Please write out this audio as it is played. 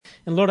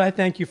And Lord, I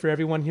thank you for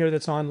everyone here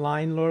that's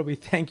online. Lord, we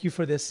thank you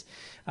for this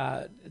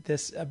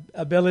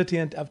ability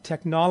of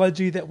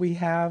technology that we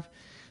have,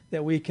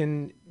 that we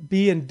can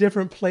be in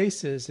different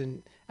places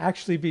and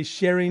actually be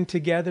sharing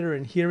together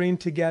and hearing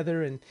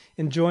together and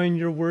enjoying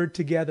your word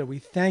together. We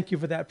thank you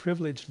for that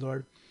privilege,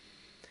 Lord.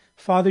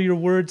 Father, your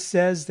word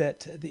says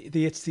that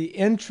it's the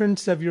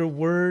entrance of your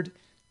word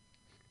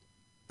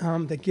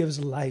that gives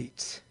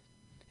light.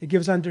 It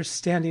gives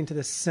understanding to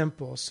the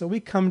simple. So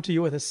we come to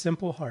you with a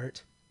simple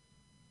heart.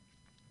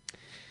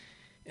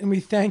 And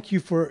we thank you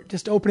for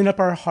just opening up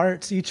our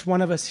hearts, each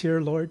one of us here,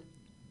 Lord.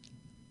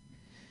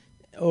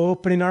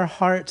 Opening our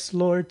hearts,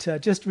 Lord, to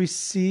just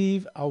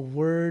receive a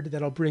word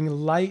that'll bring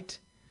light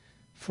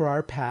for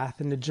our path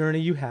and the journey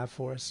you have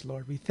for us,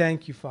 Lord. We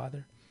thank you,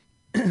 Father.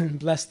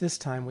 Bless this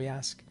time, we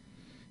ask.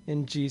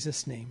 In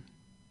Jesus' name.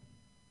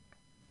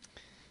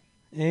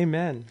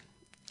 Amen.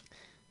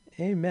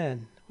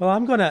 Amen. Well,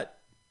 I'm going to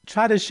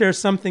try to share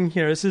something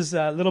here. This is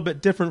a little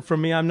bit different for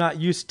me. I'm not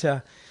used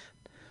to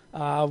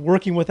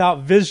working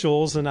without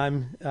visuals,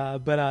 and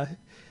but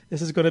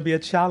this is going to be a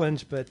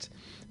challenge. But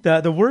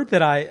the word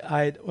that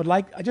I would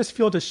like, I just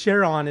feel to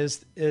share on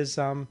is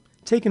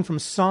taken from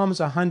Psalms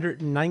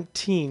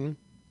 119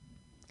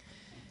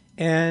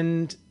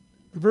 and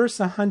verse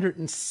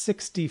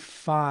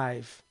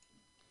 165.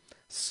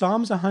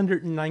 Psalms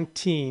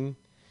 119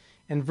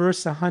 and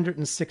verse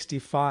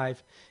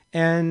 165.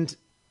 And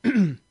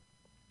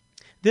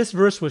this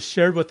verse was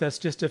shared with us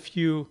just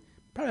probably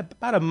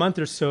about a month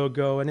or so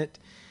ago, and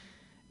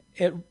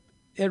it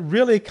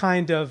really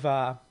kind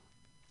of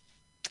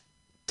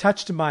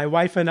touched my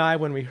wife and I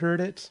when we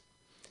heard it.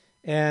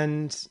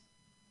 And,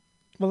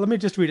 well, let me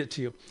just read it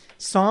to you.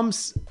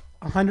 Psalms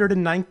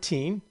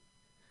 119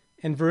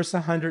 and verse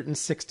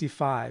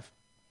 165.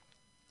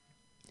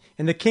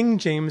 In the King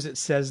James, it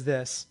says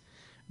this: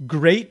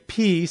 "Great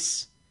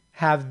peace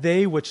have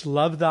they which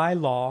love thy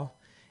law,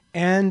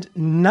 and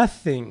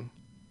nothing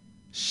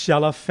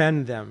shall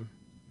offend them."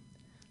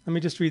 Let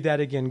me just read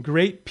that again.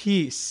 "Great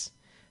peace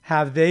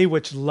have they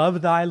which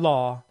love thy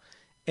law,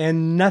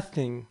 and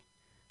nothing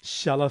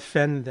shall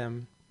offend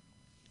them."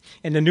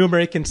 In the New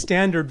American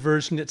Standard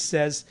Version, it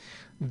says,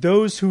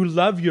 "Those who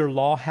love your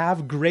law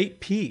have great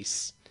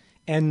peace,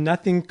 and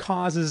nothing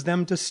causes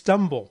them to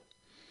stumble."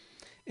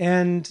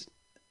 And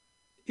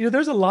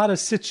there's a lot of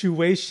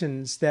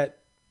situations that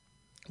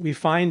we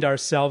find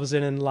ourselves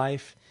in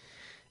life.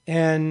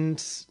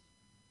 And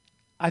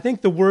I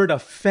think the word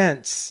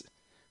offense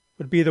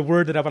would be the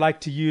word that I would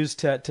like to use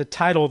to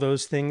title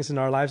those things in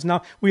our lives.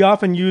 Now, we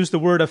often use the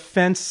word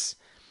offense.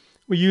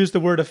 We use the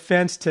word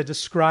offense to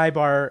describe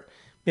our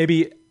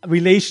maybe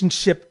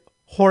relationship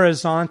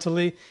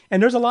horizontally.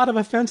 And there's a lot of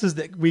offenses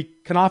that we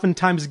can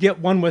oftentimes get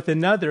one with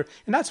another.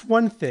 And that's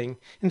one thing.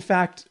 In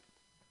fact,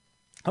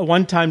 at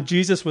one time,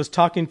 Jesus was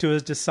talking to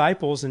his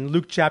disciples in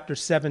Luke chapter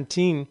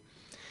 17.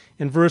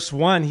 In verse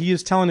 1, he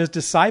is telling his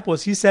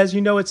disciples, he says,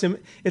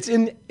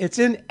 it's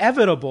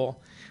inevitable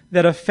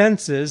that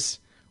offenses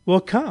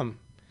will come,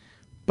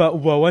 but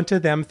woe unto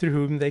them through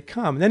whom they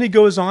come. Then he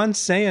goes on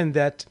saying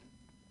that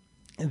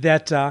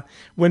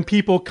when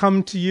people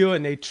come to you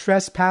and they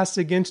trespass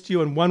against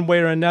you in one way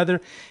or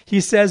another,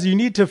 he says you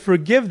need to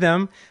forgive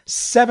them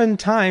 7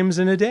 times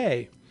in a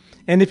day.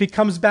 And if he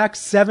comes back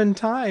 7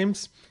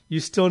 times, you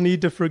still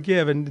need to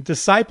forgive. And the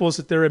disciples,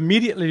 their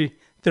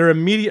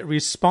immediate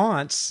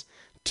response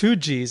to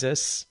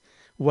Jesus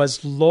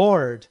was,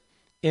 "Lord,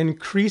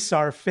 increase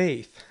our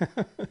faith."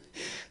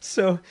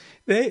 So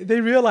they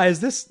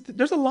realize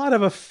there's a lot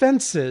of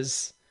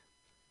offenses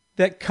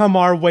that come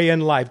our way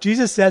in life.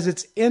 Jesus says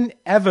it's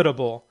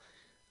inevitable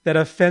that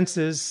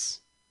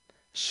offenses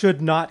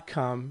should not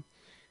come.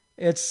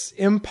 It's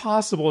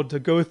impossible to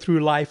go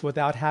through life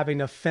without having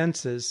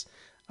offenses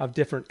of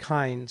different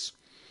kinds.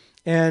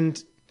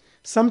 And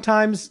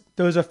sometimes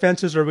those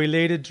offenses are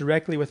related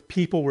directly with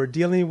people we're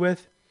dealing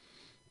with,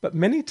 but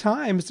many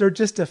times they're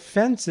just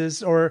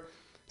offenses or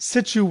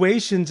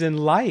situations in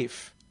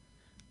life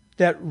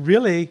that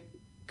really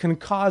can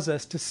cause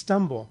us to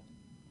stumble.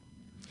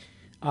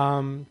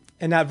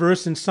 In that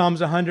verse in Psalms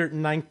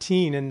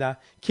 119 in the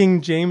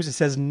King James, it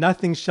says,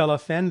 "Nothing shall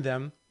offend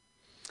them."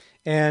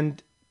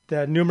 And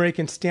the New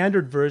American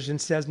Standard Version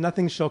says,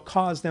 "Nothing shall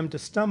cause them to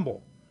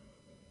stumble."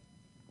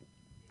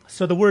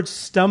 So the word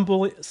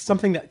stumble,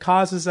 something that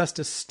causes us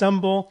to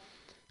stumble,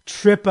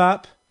 trip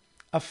up,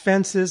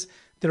 offenses.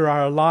 There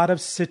are a lot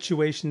of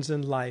situations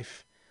in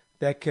life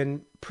that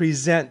can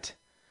present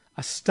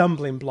a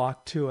stumbling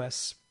block to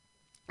us.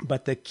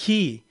 But the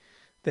key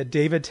that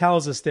David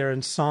tells us there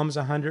in Psalms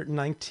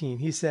 119,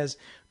 he says,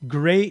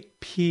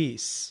 "Great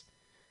peace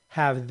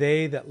have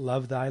they that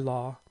love thy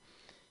law."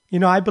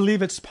 I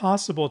believe it's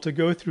possible to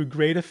go through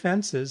great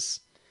offenses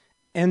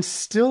and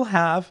still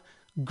have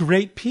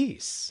great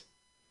peace.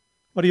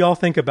 What do y'all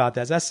think about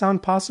that? Does that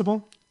sound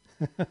possible?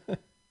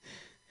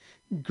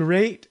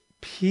 Great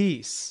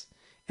peace.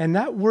 And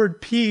that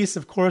word peace,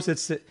 of course,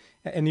 it's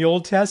in the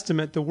Old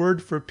Testament, the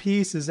word for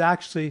peace is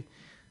actually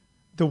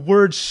the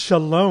word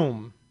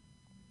shalom.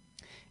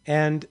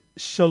 And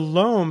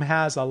shalom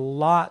has a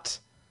lot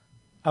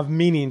of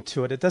meaning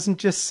to it. It doesn't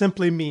just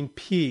simply mean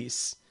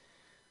peace,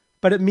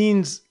 but it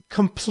means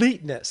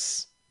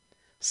completeness,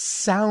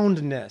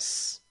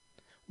 soundness,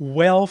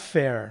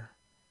 welfare,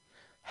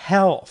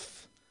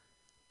 health,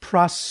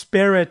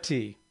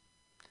 prosperity,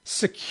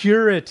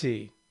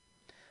 security.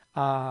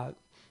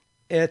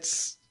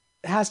 It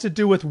has to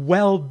do with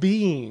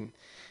well-being.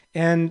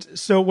 And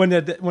so when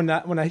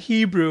a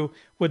Hebrew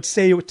would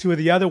say to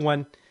the other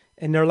one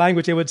in their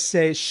language, they would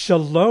say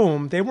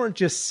shalom. They weren't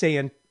just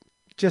saying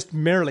just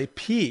merely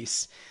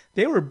peace.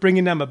 They were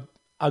bringing them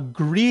a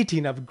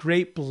greeting of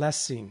great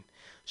blessing,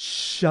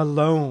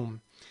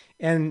 shalom.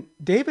 And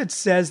David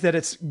says that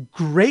it's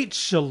great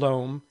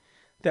shalom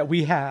that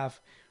we have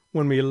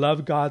when we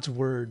love God's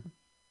word.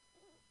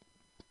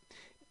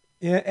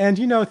 And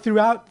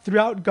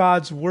throughout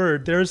God's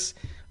word, there's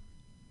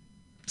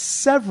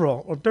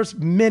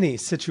many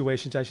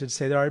situations, I should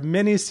say. There are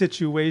many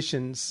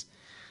situations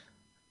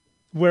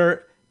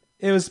where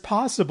it was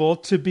possible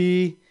to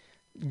be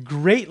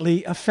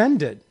greatly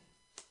offended.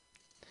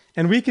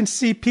 And we can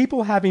see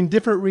people having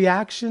different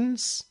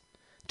reactions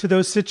to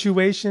those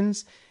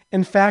situations.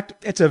 In fact,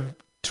 it's a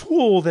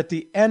tool that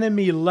the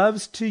enemy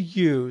loves to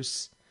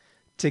use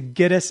to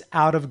get us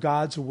out of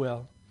God's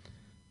will.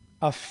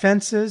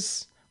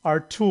 Offenses are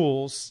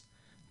tools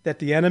that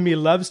the enemy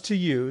loves to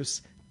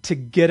use to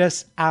get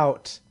us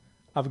out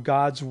of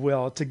God's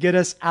will, to get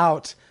us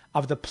out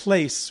of the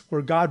place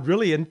where God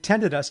really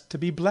intended us to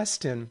be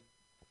blessed in.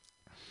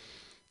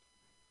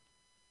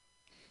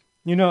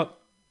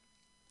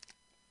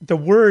 The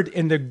word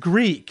in the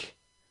Greek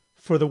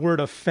for the word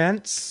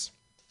offense,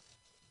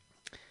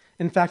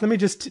 in fact, let me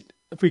just,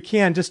 if we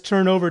can, just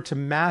turn over to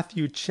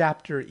Matthew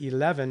chapter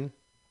 11.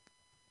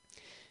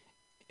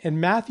 In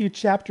Matthew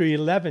chapter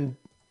 11,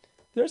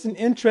 there's an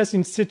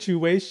interesting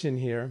situation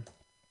here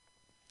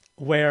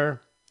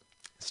where,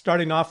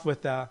 starting off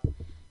with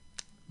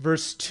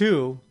verse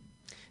 2,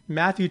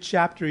 Matthew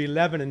chapter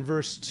 11 and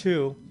verse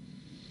 2,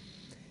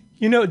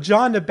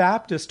 John the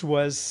Baptist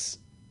was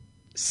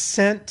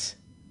sent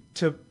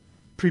to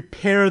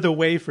prepare the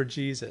way for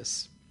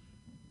Jesus.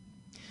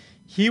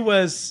 He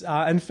was,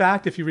 in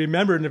fact, if you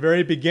remember in the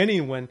very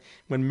beginning when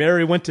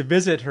Mary went to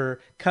visit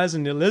her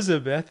cousin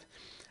Elizabeth,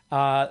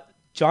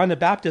 John the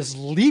Baptist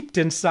leaped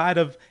inside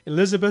of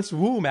Elizabeth's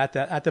womb at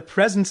the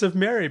presence of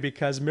Mary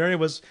because Mary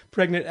was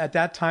pregnant at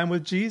that time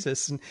with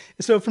Jesus. And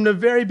so from the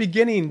very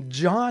beginning,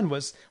 John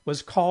was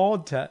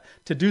called to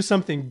do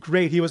something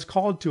great. He was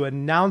called to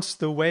announce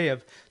the way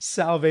of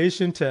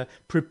salvation, to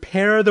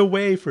prepare the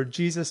way for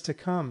Jesus to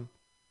come.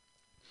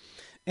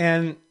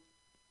 And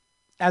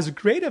as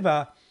great of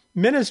a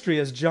ministry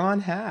as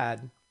John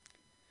had,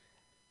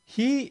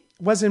 he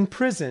was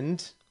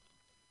imprisoned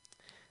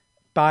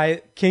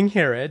by King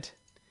Herod.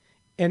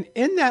 And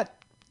in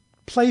that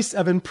place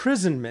of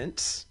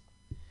imprisonment,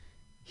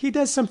 he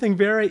does something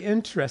very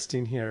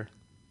interesting here.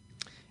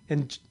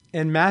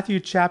 In Matthew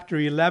chapter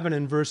 11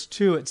 and verse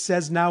 2, it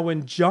says, "Now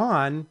when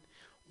John,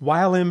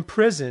 while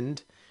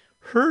imprisoned,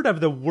 heard of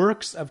the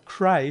works of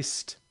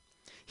Christ,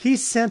 he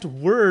sent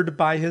word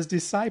by his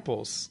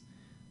disciples."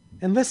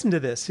 And listen to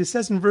this. He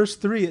says in verse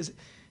 3,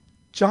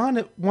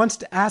 John wants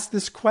to ask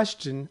this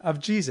question of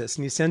Jesus,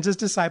 and he sends his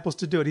disciples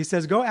to do it. He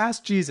says, "Go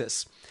ask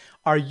Jesus,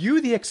 are you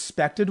the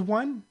expected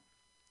one?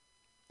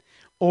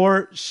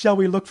 Or shall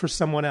we look for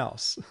someone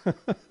else?"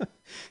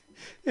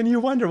 And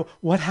you wonder,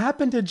 what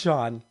happened to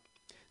John?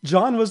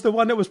 John was the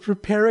one that was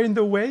preparing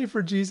the way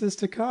for Jesus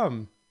to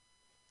come.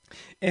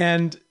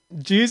 And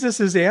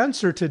Jesus'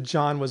 answer to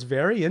John was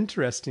very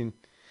interesting.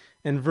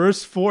 In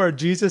verse 4,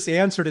 Jesus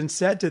answered and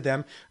said to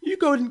them, "You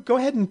go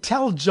ahead and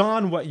tell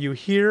John what you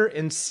hear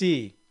and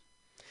see.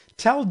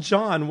 Tell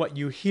John what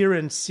you hear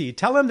and see.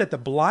 Tell him that the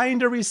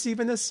blind are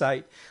receiving the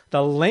sight,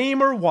 the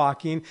lame are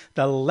walking,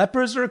 the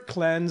lepers are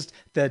cleansed,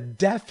 the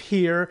deaf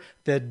hear,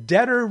 the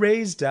dead are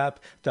raised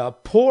up, the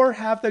poor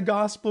have the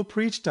gospel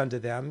preached unto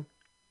them."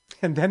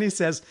 And then he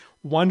says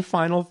one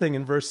final thing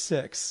in verse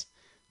 6.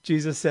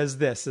 Jesus says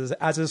this,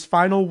 as his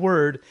final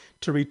word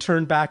to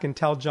return back and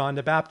tell John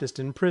the Baptist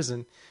in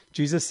prison.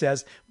 Jesus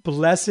says,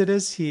 "Blessed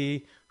is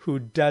he who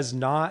does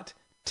not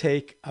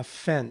take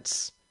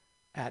offense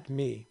at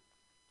me."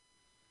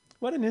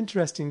 What an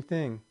interesting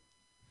thing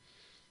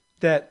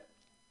that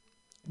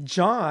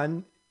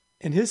John,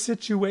 in his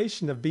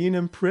situation of being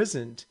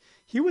imprisoned,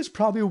 he was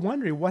probably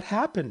wondering what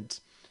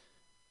happened.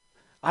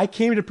 I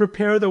came to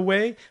prepare the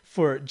way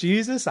for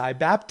Jesus. I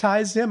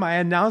baptized him. I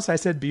announced, I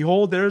said,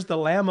 "Behold, there's the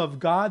Lamb of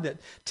God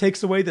that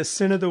takes away the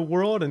sin of the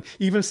world." And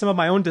even some of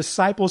my own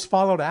disciples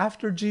followed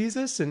after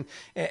Jesus. And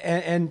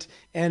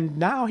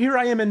now here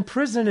I am in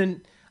prison,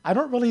 and I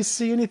don't really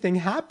see anything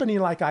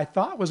happening like I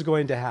thought was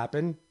going to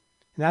happen.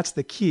 And that's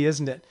the key,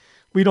 isn't it?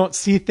 We don't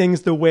see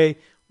things the way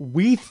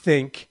we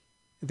think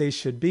they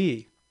should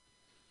be.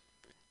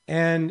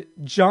 And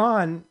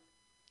John,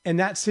 in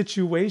that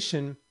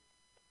situation,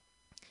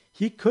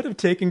 he could have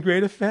taken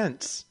great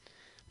offense.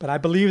 But I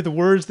believe the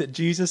words that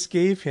Jesus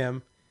gave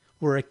him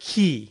were a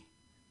key.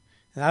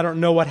 And I don't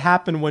know what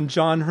happened when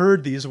John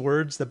heard these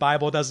words. The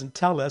Bible doesn't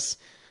tell us.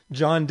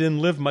 John didn't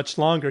live much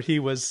longer. He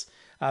was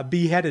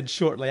beheaded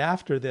shortly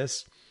after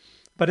this.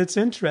 But it's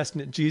interesting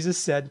that Jesus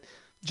said,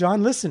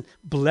 John, listen,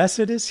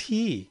 blessed is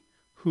he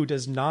who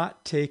does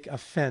not take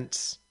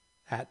offense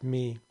at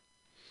me.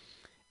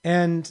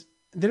 And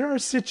there are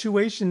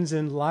situations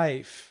in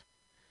life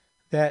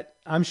that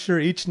I'm sure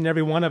each and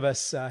every one of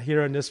us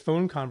here in this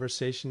phone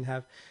conversation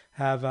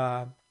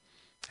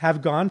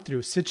have gone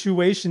through,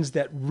 situations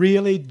that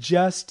really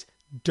just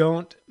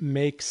don't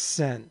make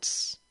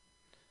sense.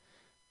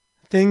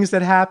 Things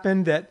that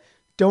happen that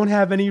don't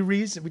have any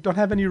reason. We don't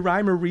have any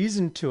rhyme or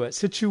reason to it.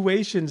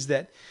 Situations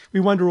that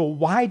we wonder, well,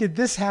 why did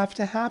this have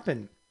to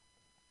happen?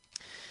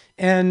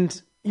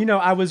 And,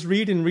 I was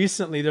reading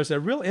recently, there's a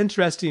real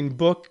interesting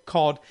book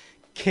called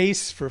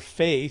Case for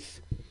Faith.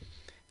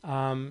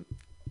 Some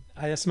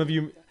of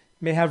you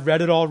may have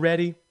read it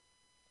already.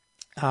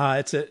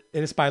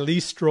 It's by Lee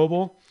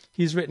Strobel.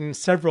 He's written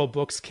several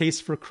books,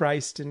 Case for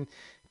Christ and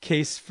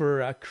Case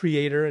for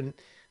Creator, and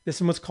this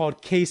one was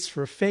called Case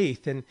for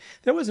Faith. And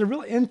there was a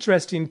real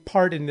interesting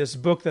part in this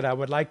book that I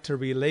would like to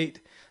relate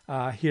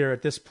here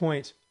at this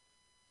point.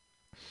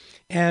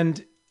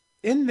 And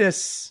in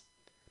this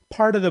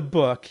part of the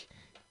book,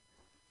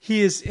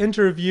 he is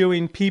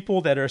interviewing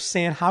people that are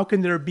saying, how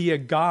can there be a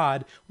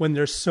God when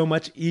there's so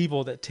much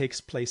evil that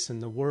takes place in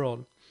the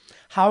world?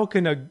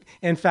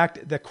 In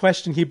fact, the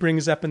question he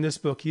brings up in this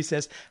book, he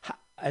says,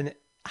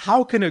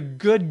 how can a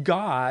good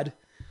God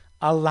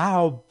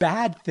allow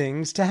bad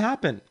things to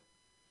happen?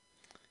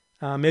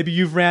 Maybe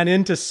you've ran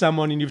into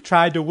someone and you've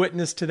tried to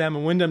witness to them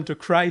and win them to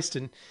Christ,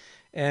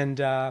 and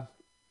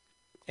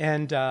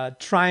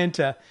trying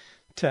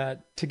to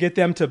get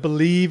them to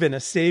believe in a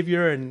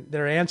Savior, and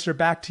their answer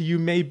back to you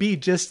may be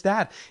just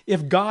that.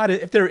 If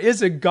there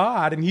is a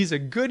God and He's a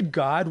good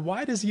God,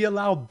 why does He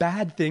allow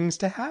bad things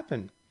to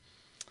happen?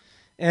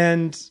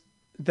 And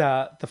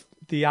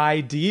the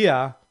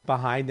idea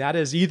behind that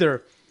is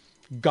either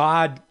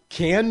God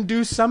can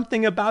do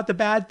something about the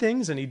bad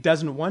things and He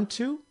doesn't want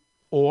to,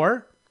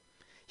 or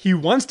He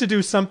wants to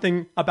do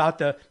something about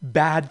the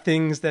bad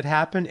things that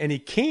happen and He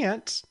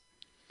can't,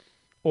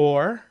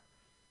 or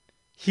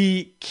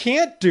He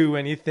can't do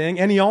anything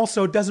and He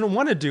also doesn't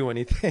want to do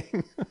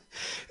anything.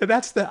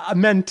 That's the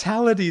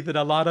mentality that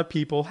a lot of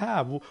people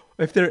have.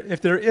 If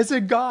there is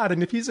a God,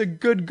 and if He's a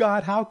good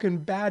God, how can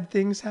bad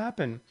things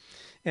happen?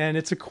 And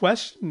it's a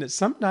question that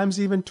sometimes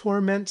even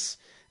torments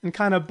and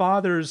kind of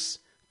bothers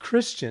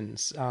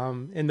Christians.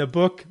 In the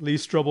book, Lee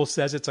Strobel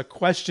says it's a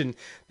question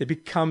that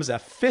becomes a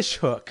fish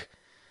hook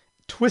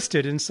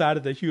twisted inside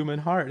of the human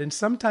heart. And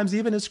sometimes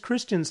even as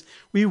Christians,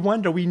 we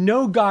wonder, we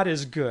know God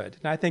is good.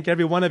 And I think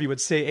every one of you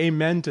would say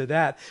amen to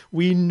that.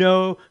 We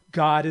know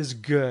God is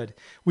good.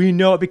 We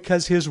know it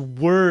because His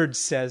Word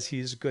says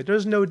He's good.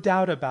 There's no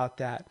doubt about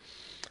that.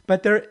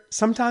 But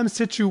sometimes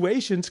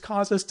situations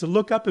cause us to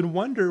look up and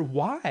wonder,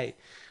 why?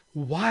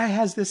 Why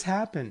has this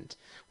happened?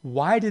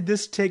 Why did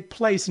this take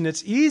place? And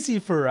it's easy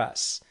for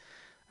us.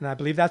 And I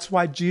believe that's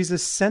why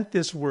Jesus sent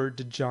this word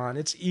to John.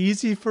 It's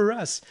easy for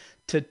us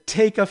to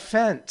take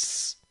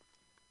offense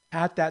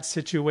at that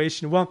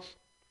situation. Well,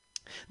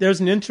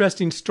 there's an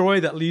interesting story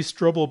that Lee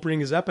Strobel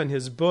brings up in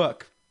his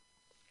book.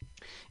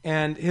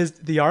 And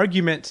the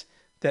argument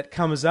that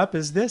comes up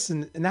is this,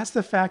 and that's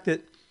the fact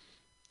that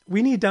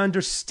we need to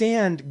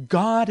understand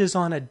God is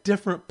on a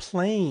different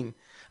plane,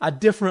 a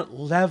different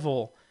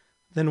level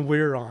than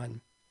we're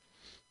on.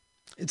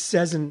 It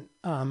says in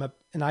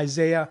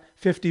Isaiah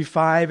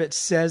 55, it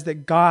says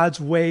that God's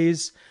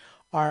ways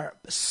are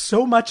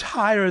so much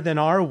higher than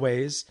our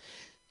ways,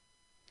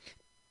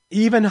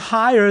 even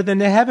higher than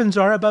the heavens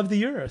are above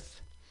the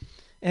earth.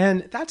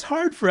 And that's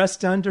hard for us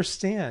to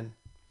understand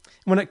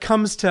when it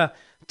comes to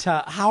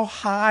how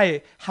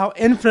high, how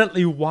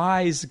infinitely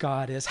wise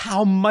God is,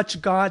 how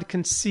much God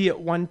can see at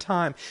one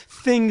time,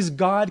 things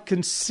God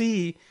can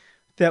see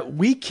that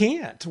we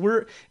can't.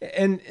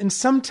 And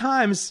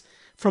sometimes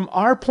from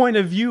our point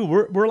of view,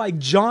 we're like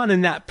John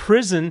in that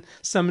prison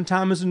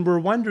sometimes, and we're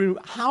wondering,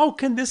 how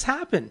can this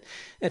happen?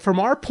 And from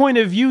our point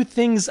of view,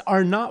 things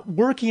are not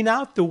working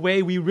out the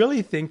way we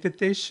really think that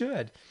they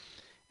should.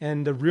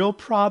 And the real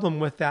problem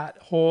with that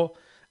whole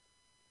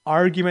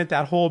argument,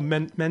 that whole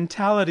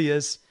mentality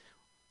is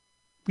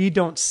we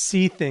don't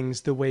see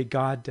things the way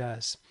God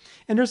does.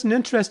 And there's an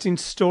interesting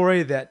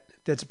story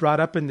that's brought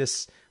up in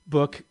this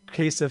book,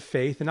 Case of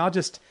Faith, and I'll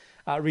just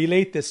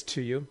relate this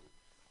to you.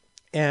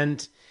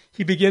 And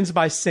he begins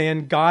by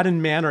saying God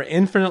and man are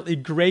infinitely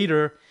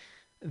greater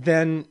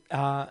than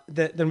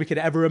we could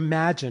ever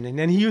imagine. And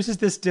then he uses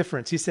this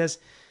difference. He says,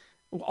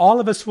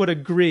 all of us would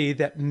agree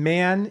that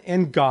man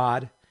and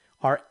God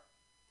are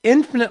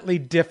infinitely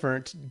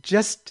different,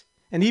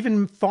 and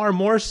even far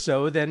more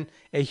so than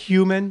a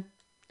human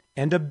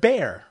and a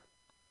bear.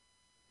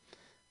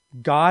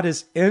 God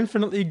is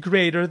infinitely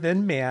greater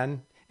than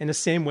man in the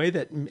same way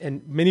that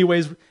in many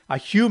ways a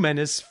human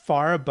is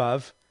far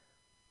above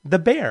the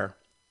bear.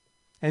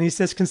 And he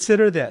says,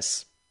 consider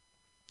this.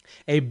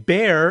 A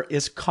bear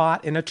is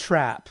caught in a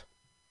trap.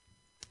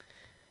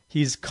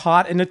 He's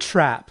caught in a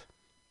trap.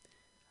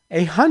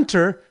 A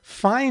hunter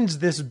finds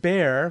this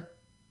bear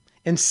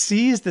and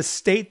sees the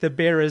state the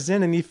bear is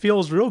in, and he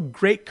feels real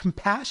great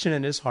compassion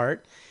in his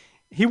heart.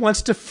 He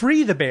wants to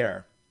free the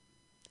bear.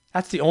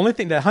 That's the only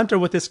thing. The hunter,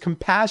 with this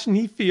compassion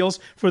he feels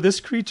for this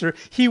creature,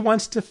 he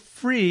wants to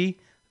free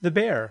the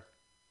bear.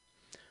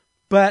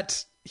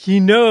 But he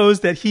knows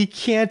that he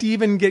can't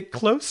even get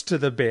close to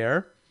the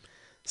bear,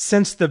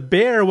 since the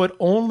bear would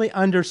only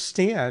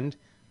understand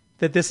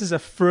that this is a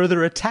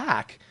further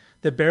attack.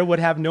 The bear would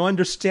have no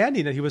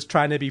understanding that he was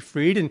trying to be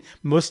freed, and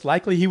most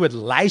likely he would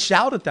lash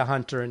out at the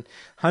hunter, and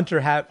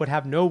hunter would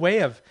have no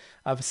way of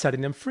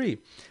setting him free.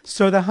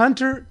 So the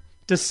hunter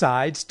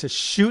decides to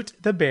shoot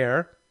the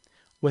bear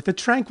with a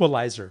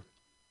tranquilizer.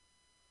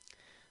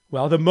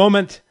 Well, the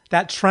moment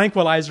that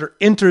tranquilizer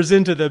enters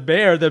into the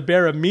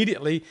bear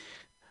immediately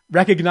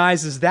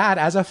recognizes that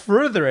as a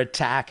further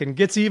attack and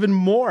gets even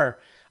more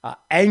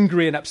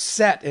angry and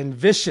upset and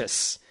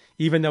vicious,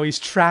 even though he's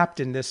trapped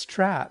in this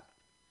trap.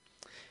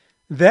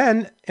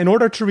 Then, in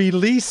order to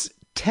release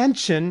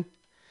tension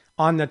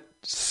on the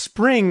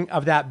spring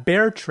of that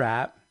bear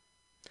trap,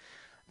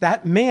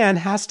 that man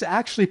has to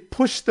actually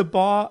push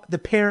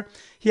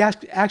he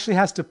actually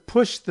has to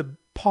push the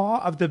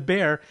paw of the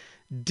bear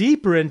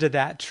deeper into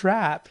that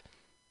trap,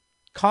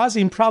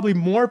 causing probably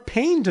more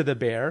pain to the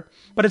bear,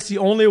 but it's the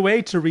only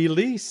way to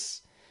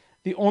release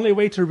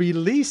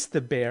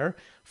the bear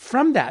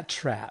from that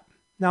trap.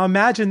 Now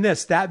imagine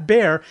this, that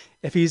bear,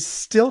 if he's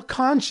still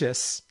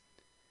conscious,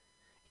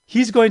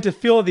 he's going to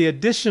feel the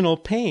additional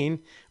pain.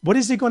 What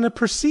is he going to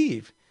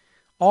perceive?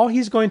 All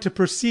he's going to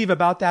perceive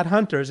about that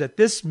hunter is that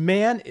this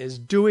man is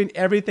doing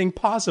everything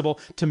possible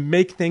to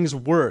make things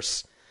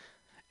worse.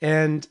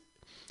 And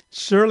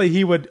surely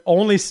he would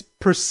only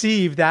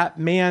perceive that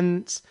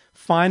man's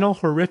final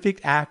horrific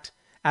act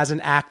as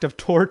an act of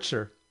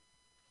torture.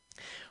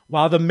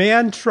 While the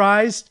man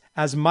tries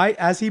as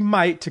he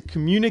might to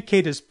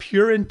communicate his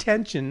pure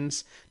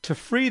intentions to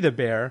free the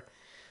bear,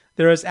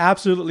 there is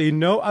absolutely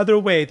no other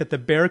way that the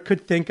bear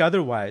could think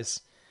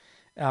otherwise,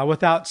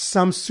 without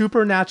some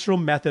supernatural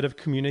method of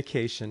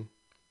communication.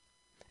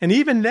 And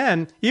even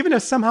then, even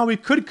if somehow we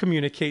could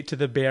communicate to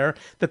the bear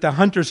that the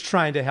hunter's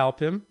trying to help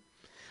him,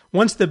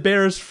 once the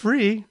bear is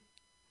free,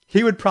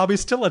 he would probably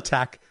still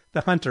attack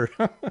the hunter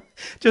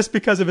just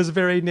because of his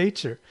very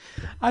nature.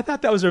 I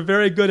thought that was a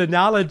very good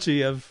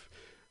analogy of,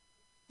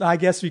 I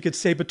guess we could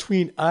say,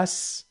 between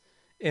us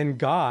and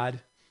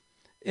God.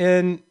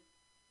 And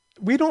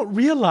we don't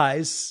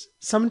realize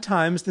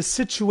sometimes the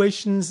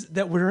situations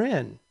that we're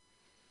in.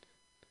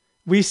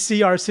 We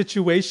see our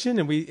situation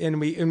and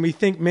we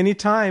think many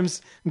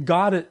times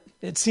God,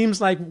 it seems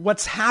like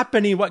what's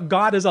happening, what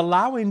God is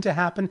allowing to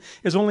happen,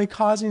 is only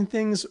causing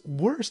things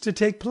worse to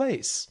take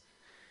place.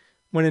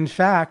 When in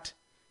fact,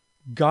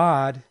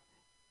 God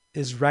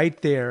is right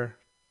there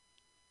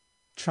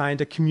trying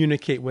to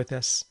communicate with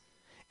us,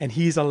 and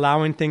he's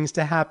allowing things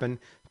to happen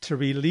to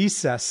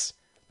release us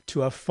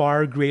to a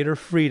far greater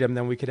freedom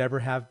than we could ever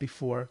have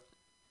before.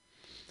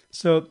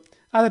 So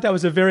I thought that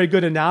was a very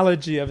good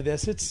analogy of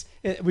this.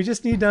 We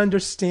just need to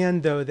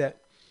understand, though, that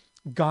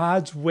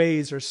God's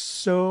ways are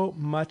so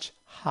much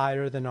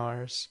higher than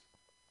ours.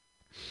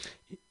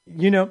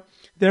 You know,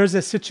 there's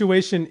a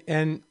situation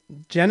in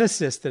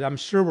Genesis that I'm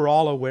sure we're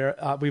all aware,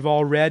 we've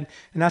all read,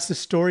 and that's the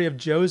story of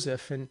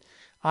Joseph. And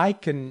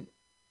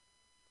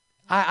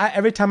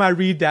every time I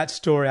read that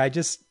story, I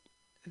just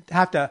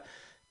have to,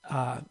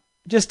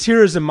 just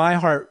tears in my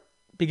heart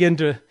begin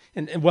to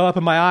and well up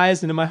in my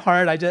eyes and in my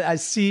heart. I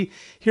see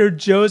here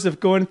Joseph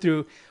going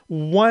through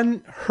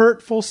one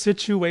hurtful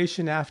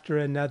situation after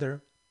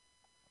another.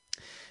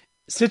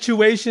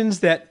 Situations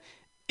that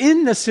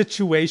in the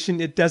situation,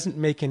 it doesn't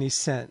make any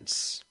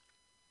sense.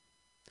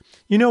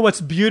 You know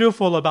what's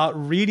beautiful about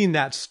reading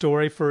that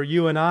story for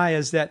you and I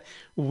is that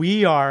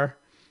we are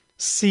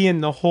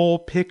seeing the whole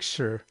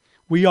picture.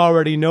 We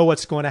already know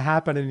what's going to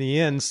happen in the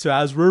end. So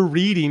as we're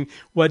reading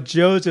what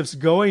Joseph's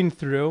going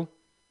through,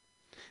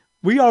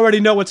 we already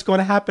know what's going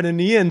to happen in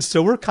the end.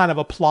 So we're kind of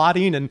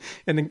applauding and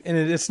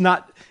it's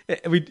not,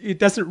 it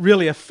doesn't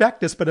really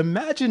affect us. But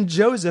imagine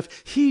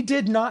Joseph, he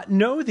did not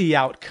know the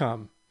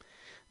outcome.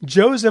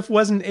 Joseph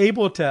wasn't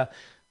able to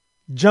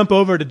jump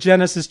over to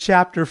Genesis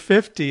chapter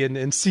 50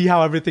 and see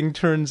how everything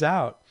turns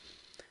out.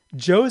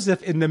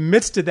 Joseph, in the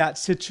midst of that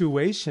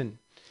situation,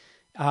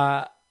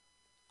 I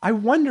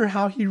wonder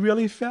how he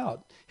really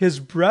felt. His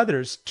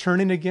brothers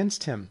turning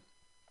against him.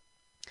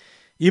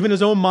 Even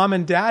his own mom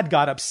and dad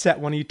got upset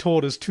when he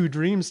told his two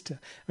dreams, when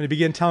he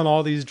began telling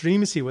all these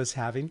dreams he was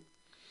having.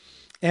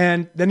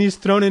 And then he's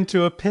thrown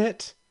into a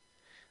pit.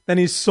 Then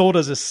he's sold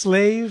as a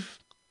slave.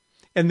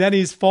 And then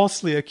he's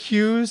falsely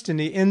accused and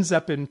he ends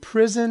up in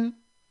prison.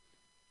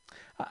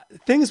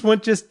 Things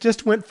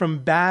just went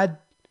from bad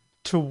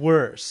to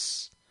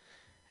worse.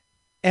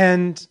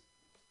 And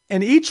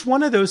in each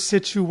one of those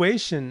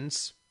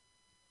situations,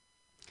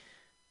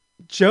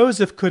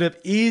 Joseph could have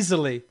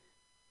easily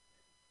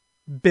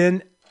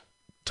been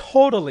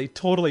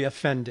totally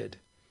offended.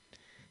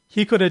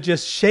 He could have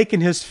just shaken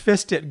his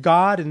fist at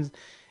God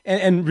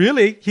and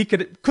really he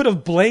could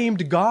have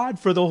blamed God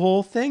for the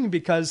whole thing,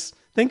 because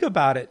think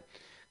about it.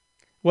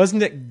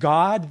 Wasn't it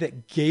God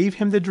that gave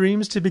him the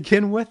dreams to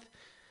begin with?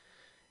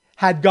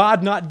 Had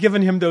God not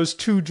given him those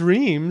 2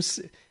 dreams,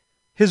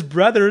 his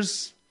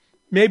brothers,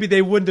 maybe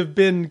they wouldn't have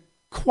been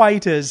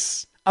quite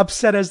as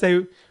upset as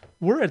they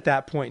were at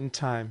that point in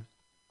time.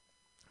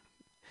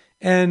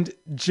 And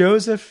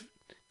Joseph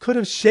could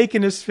have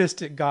shaken his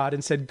fist at God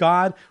and said,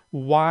 God,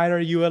 why are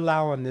you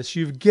allowing this?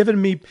 You gave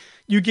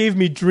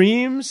me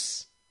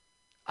dreams.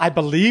 I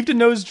believed in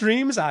those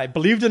dreams. I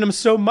believed in them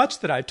so much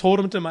that I told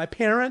them to my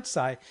parents.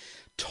 I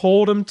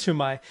told them to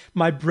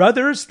my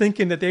brothers,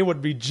 thinking that they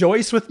would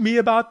rejoice with me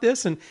about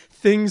this, and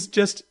things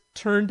just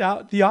turned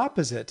out the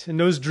opposite. In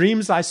those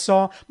dreams, I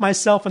saw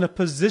myself in a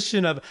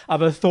position of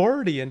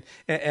authority and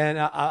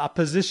a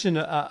position,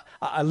 a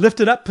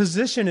lifted up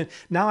position, and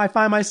now I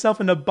find myself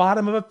in the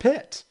bottom of a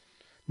pit.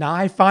 Now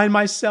I find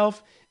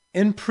myself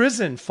in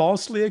prison,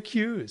 falsely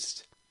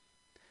accused.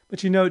 But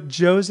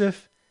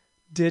Joseph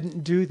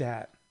didn't do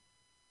that.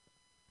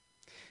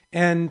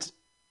 And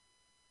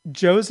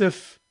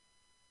Joseph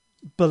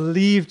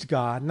believed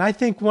God. And I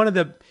think one of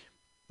the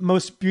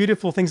most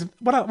beautiful things,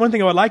 one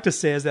thing I would like to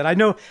say is that I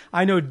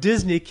know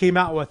Disney came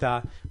out with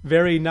a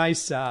very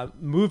nice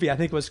movie. I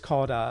think it was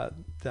called a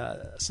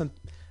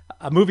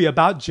movie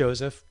about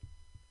Joseph.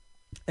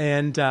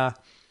 And the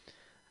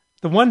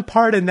one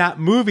part in that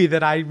movie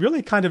that I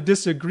really kind of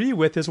disagree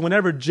with is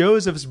whenever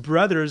Joseph's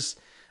brothers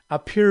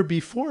appear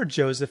before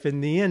Joseph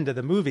in the end of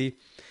the movie.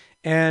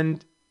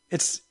 And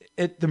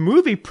the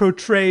movie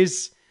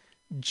portrays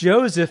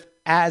Joseph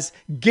as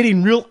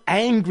getting real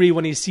angry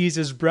when he sees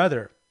his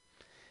brother.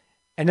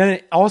 And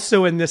then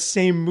also in this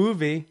same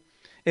movie,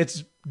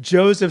 it's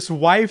Joseph's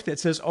wife that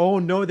says, oh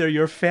no, they're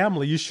your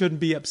family. You shouldn't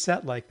be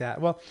upset like that.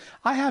 Well,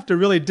 I have to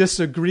really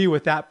disagree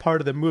with that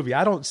part of the movie.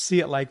 I don't see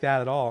it like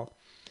that at all.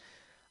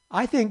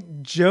 I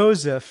think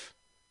Joseph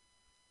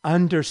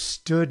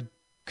understood,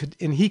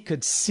 and he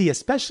could see,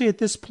 especially at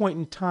this point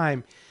in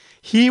time,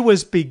 he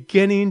was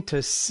beginning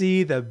to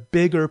see the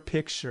bigger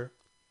picture.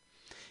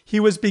 He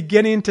was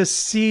beginning to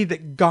see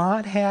that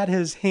God had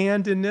his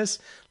hand in this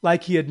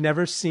like he had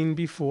never seen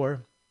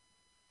before.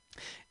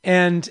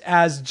 And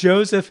as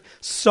Joseph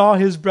saw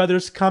his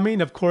brothers coming,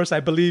 of course, I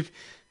believe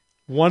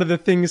one of the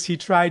things he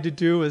tried to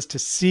do is to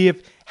see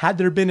if had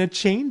there been a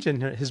change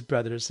in his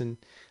brothers, and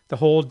the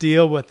whole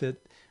deal with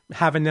it,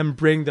 having them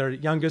bring their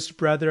youngest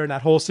brother and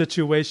that whole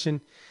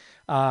situation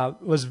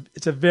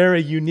it's a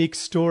very unique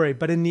story.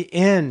 But in the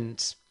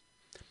end,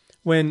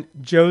 when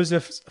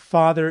Joseph's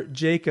father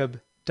Jacob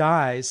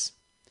dies,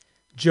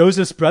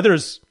 Joseph's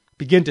brothers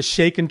begin to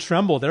shake and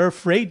tremble. They're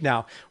afraid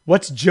now.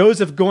 What's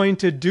Joseph going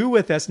to do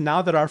with us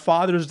now that our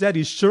father's dead?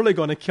 He's surely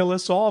going to kill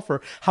us all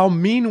for how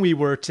mean we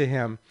were to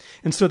him.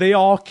 And so they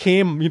all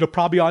came,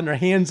 probably on their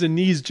hands and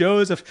knees.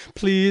 Joseph,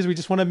 please, we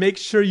just want to make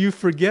sure you've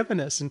forgiven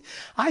us. And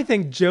I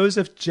think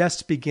Joseph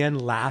just began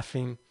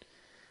laughing.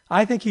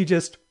 I think he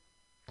just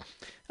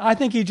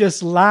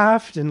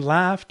laughed and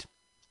laughed.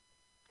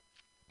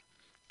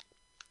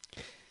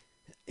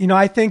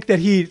 I think that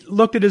he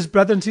looked at his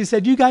brother and he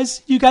said, you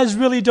guys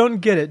really don't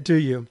get it, do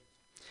you?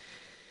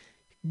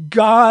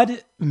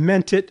 God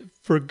meant it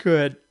for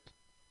good.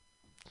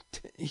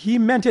 He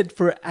meant it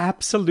for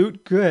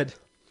absolute good.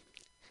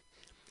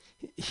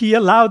 He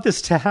allowed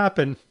this to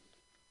happen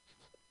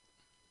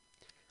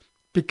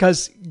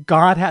because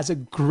God has a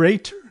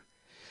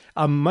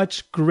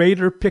much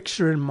greater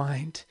picture in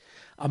mind,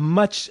 a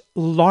much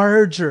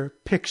larger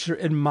picture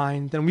in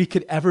mind than we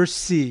could ever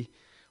see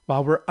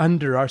while we're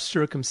under our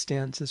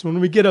circumstances. When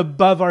we get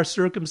above our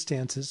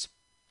circumstances,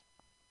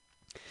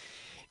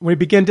 we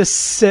begin to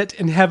sit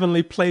in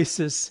heavenly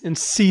places and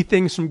see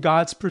things from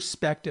God's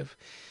perspective,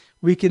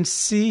 we can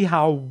see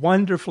how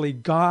wonderfully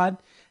God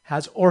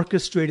has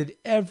orchestrated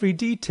every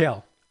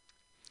detail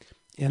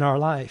in our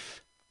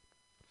life.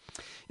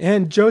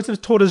 And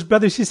Joseph told his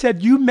brothers, he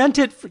said, you meant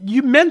it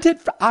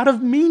out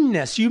of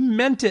meanness. You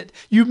meant it.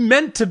 You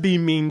meant to be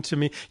mean to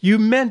me. You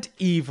meant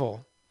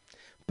evil.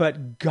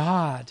 But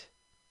God,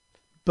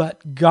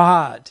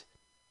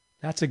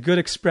 that's a good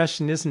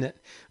expression, isn't it?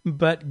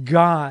 But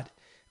God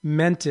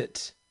meant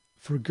it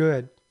for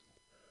good.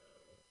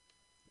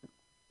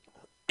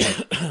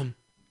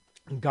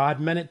 God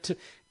meant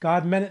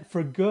it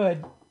for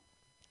good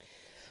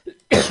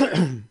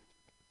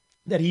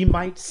that he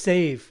might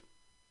save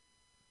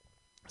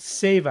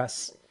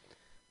us.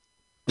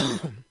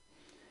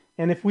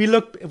 And if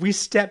we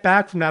step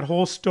back from that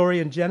whole story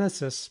in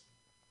Genesis,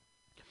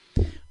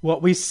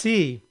 what we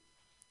see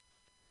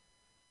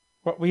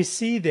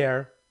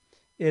there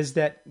is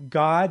that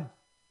God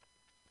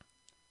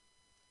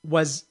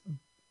was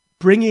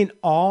bringing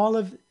all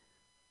of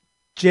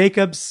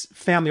Jacob's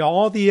family,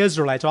 all the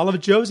Israelites, all of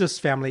Joseph's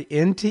family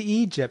into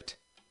Egypt.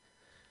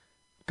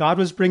 God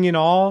was bringing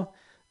all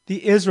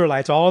the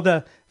Israelites, all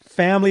the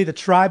family, the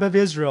tribe of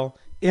Israel,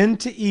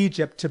 into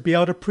Egypt to be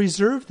able to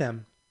preserve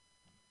them.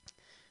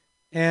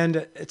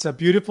 And it's a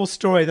beautiful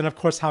story, then, of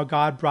course, how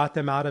God brought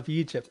them out of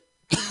Egypt.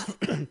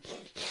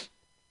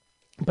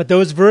 But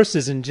those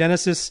verses in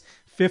Genesis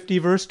 50,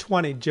 verse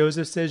 20,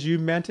 Joseph says, you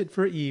meant it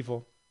for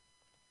evil,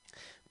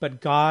 but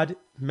God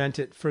meant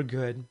it for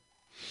good.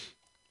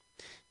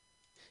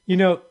 You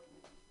know,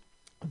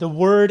 the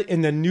word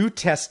in the New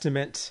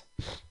Testament,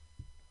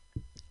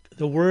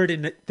 the word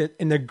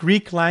in the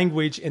Greek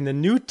language in the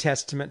New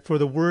Testament for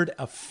the word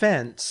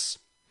offense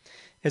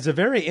is a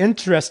very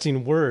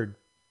interesting word.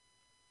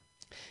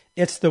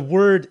 It's the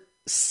word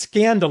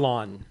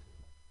scandalon.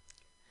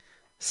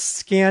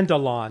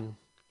 Scandalon.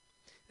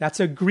 That's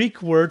a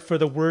Greek word for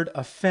the word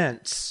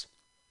offense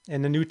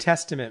in the New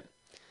Testament.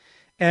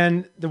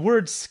 And the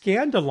word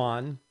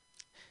scandalon,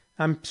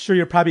 I'm sure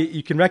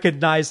you can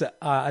recognize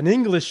an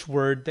English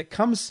word that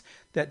comes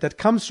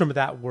from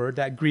that word,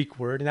 that Greek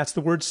word, and that's the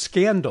word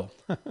scandal.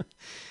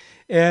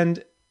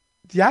 And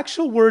the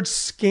actual word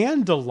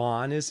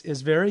scandalon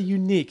is very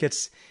unique.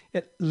 It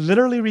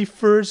literally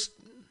refers,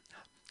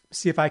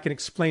 see if I can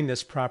explain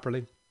this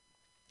properly.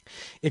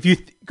 If you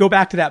go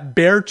back to that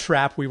bear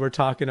trap we were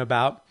talking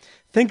about,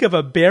 think of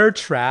a bear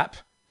trap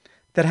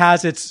that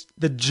has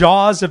the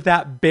jaws of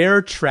that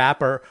bear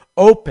trap are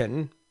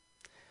open.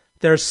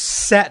 They're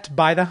set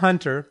by the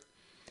hunter.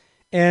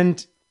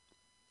 And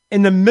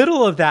in the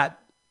middle of that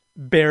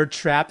bear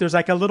trap, there's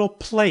like a little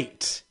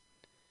plate.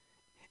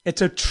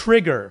 It's a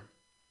trigger.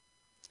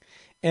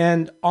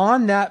 And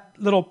on that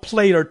little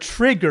plate or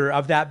trigger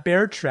of that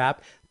bear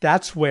trap,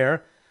 that's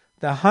where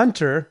the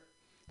hunter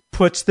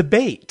puts the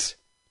bait.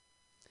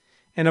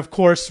 And of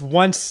course,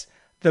 once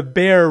the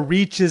bear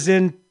reaches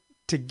in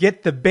to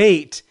get the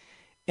bait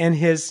and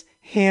his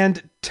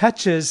hand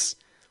touches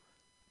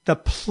the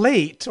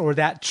plate or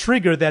that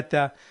trigger that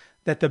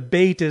the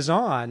bait is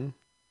on,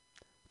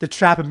 the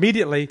trap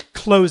immediately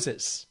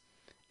closes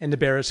and the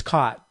bear is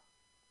caught.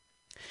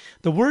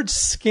 The word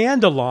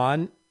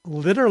scandalon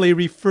literally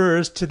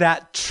refers to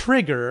that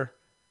trigger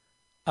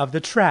of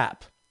the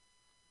trap.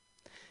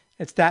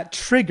 It's that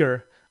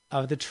trigger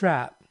of the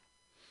trap.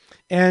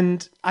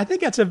 And I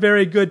think that's a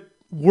very good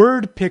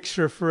word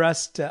picture for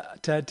us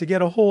to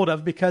get a hold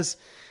of, because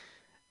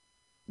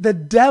the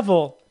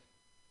devil,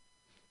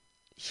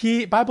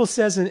 Bible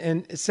says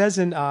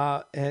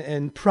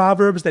in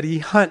Proverbs that he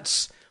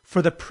hunts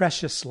for the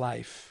precious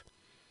life.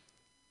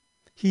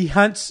 He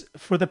hunts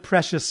for the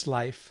precious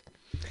life.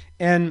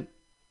 And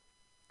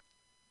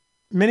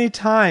many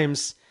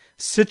times,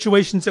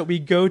 situations that we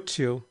go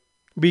to,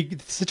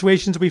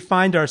 situations we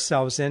find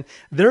ourselves in,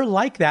 they're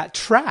like that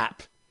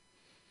trap.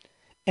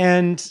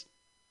 And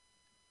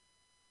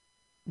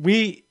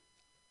we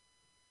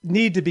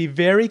need to be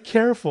very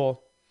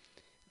careful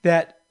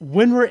that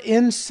when we're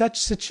in such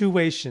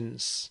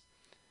situations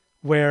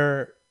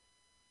where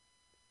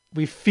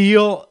we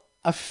feel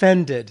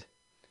offended,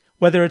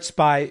 whether it's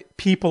by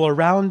people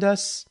around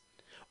us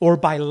or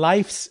by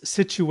life's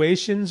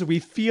situations, we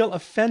feel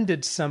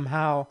offended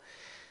somehow,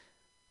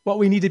 what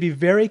we need to be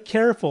very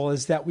careful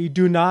is that we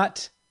do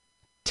not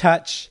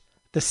touch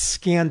the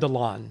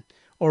scandalon,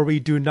 or we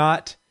do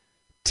not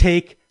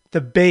take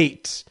the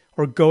bait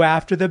or go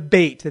after the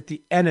bait that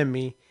the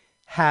enemy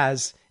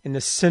has in the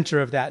center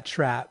of that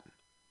trap.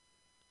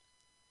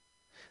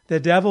 The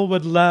devil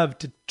would love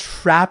to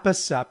trap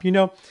us up. You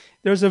know,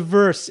 there's a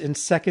verse in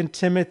 2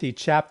 Timothy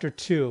chapter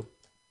 2.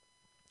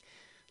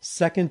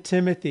 2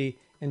 Timothy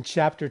in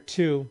chapter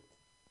 2.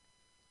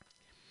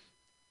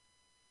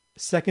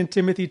 2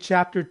 Timothy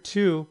chapter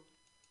 2.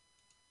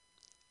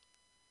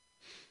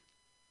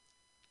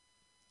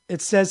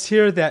 It says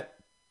here that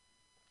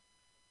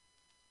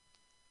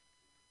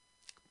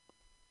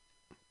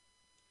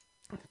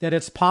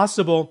it's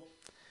possible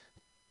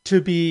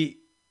to be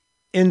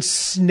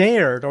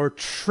ensnared or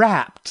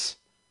trapped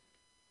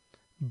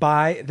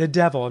by the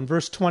devil. In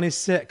verse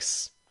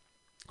 26,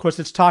 of course,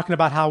 it's talking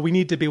about how we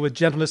need to be with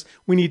gentleness.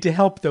 We need to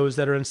help those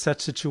that are in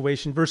such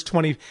situation. Verse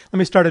 20, let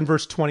me start in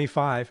verse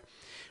 25.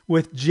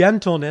 With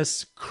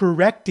gentleness,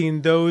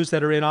 correcting those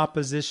that are in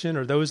opposition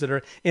or those that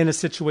are in a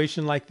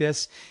situation like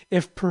this,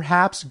 if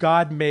perhaps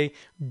God may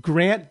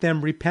grant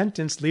them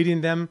repentance,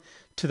 leading them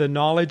to the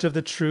knowledge of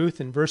the truth.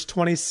 And verse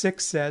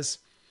 26 says,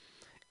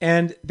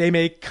 and they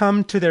may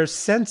come to their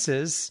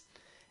senses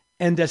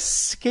and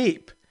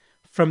escape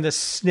from the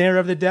snare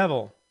of the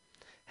devil,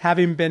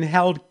 having been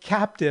held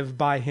captive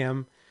by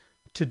him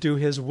to do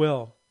his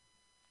will.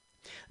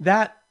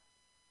 That,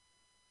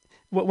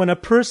 when a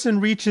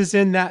person reaches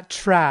in that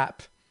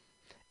trap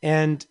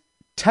and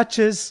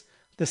touches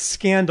the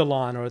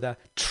scandalon or the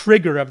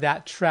trigger of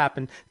that trap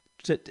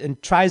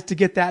and tries to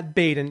get that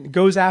bait and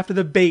goes after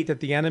the bait that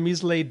the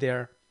enemy's laid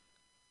there.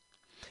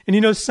 And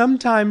you know,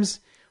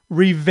 sometimes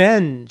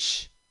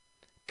revenge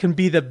can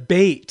be the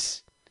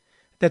bait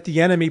that the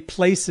enemy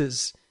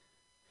places.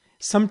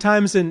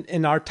 Sometimes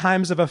in our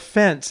times of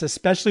offense,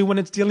 especially when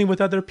it's dealing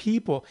with other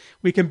people,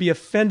 we can be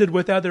offended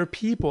with other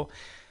people.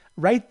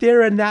 Right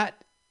there in that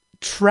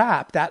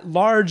trap, that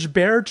large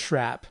bear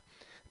trap,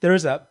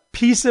 there's a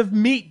piece of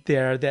meat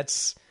there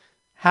that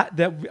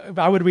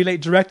I would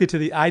relate directly to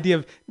the idea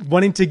of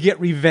wanting to get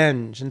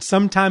revenge. And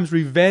sometimes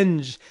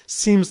revenge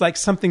seems like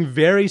something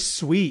very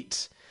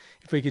sweet.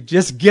 If we could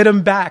just get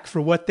them back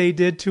for what they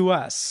did to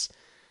us.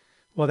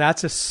 Well,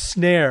 that's a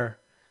snare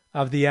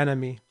of the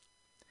enemy.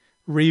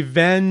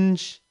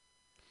 Revenge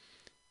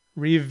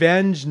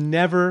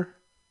never.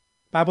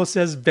 Bible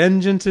says,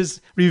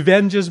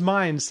 revenge is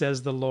mine,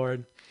 says the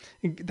Lord.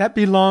 That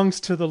belongs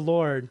to the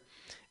Lord.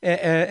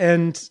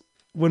 And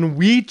when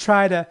we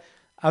try to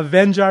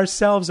avenge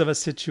ourselves of a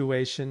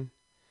situation,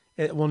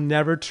 it will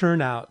never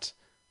turn out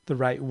the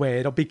right way.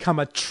 It'll become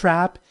a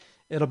trap.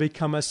 It'll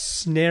become a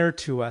snare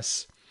to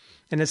us.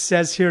 And it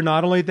says here,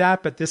 not only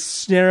that, but this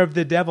snare of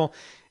the devil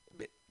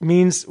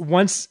means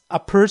once a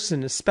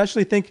person,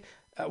 especially think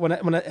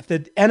if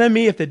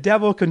the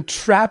devil can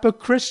trap a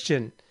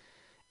Christian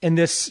in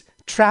this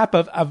trap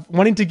of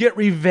wanting to get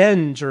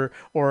revenge or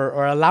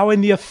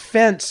allowing the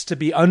offense to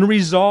be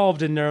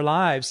unresolved in their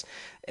lives,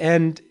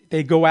 and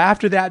they go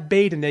after that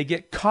bait and they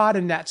get caught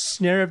in that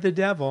snare of the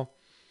devil,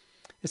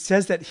 it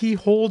says that he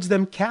holds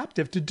them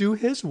captive to do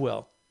his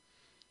will.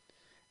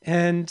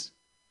 And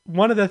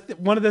one of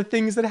the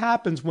things that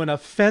happens when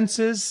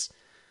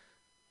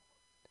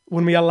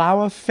we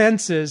allow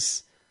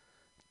offenses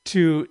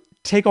to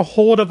take a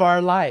hold of our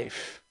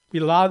life, we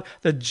allow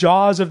the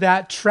jaws of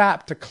that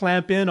trap to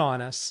clamp in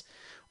on us,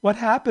 what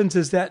happens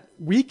is that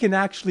we can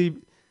actually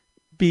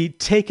be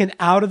taken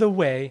out of the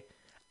way,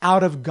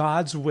 out of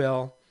God's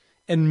will,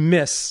 and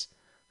miss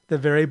the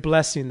very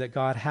blessing that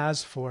God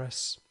has for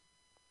us.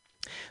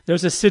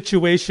 There's a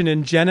situation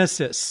in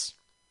Genesis,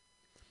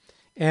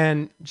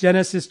 and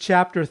Genesis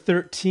chapter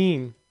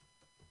 13,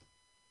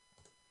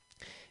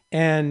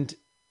 and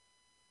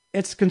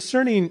it's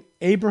concerning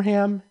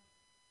Abraham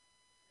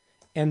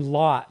and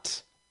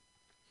Lot.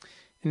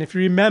 And if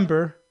you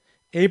remember,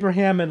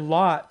 Abraham and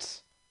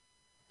Lot,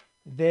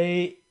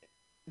 they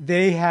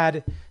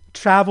had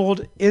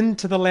traveled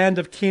into the land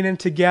of Canaan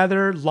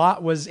together.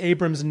 Lot was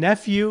Abram's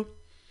nephew.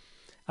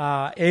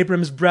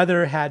 Abram's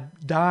brother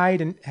had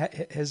died, and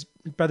his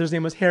brother's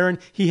name was Haran.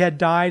 He had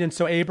died, and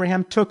so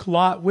Abraham took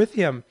Lot with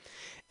him.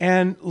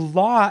 And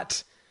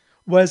Lot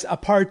was a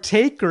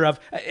partaker of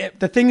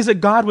the things that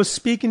God was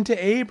speaking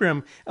to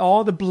Abram,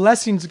 all the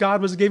blessings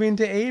God was giving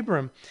to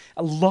Abram.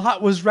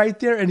 Lot was right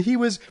there, and he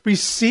was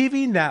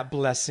receiving that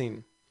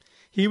blessing.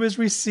 He was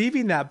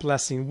receiving that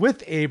blessing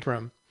with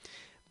Abram.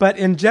 But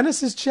in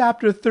Genesis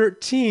chapter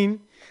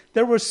 13,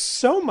 there was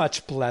so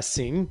much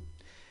blessing,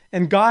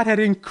 and God had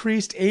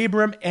increased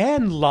Abram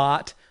and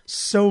Lot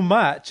so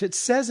much. It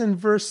says in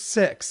verse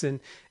 6, in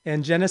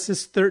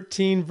Genesis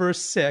 13,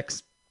 verse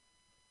 6,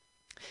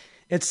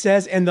 it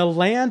says, "And the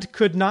land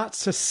could not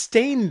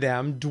sustain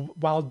them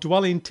while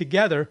dwelling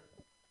together,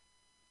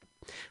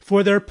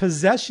 for their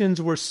possessions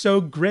were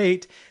so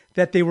great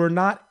that they were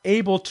not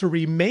able to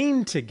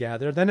remain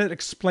together." Then it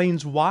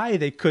explains why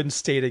they couldn't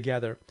stay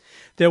together.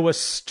 There was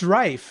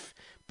strife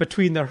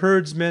between the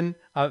herdsmen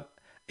of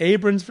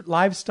Abram's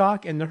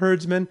livestock and the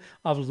herdsmen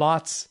of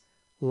Lot's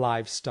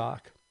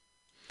livestock.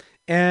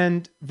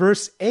 And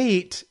verse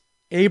 8,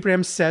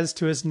 Abram says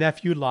to his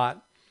nephew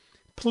Lot,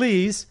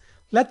 "Please,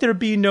 let there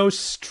be no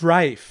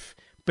strife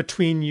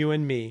between you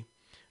and me,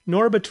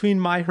 nor between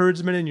my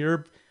herdsmen and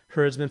your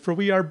herdsmen, for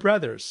we are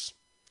brothers."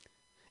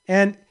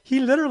 And he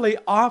literally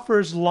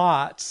offers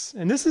Lot,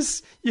 and this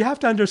is, you have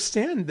to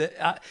understand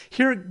that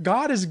here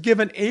God has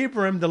given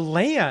Abram the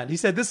land. He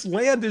said, "This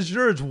land is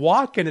yours,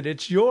 walk in it,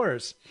 it's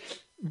yours."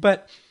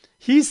 But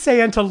he's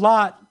saying to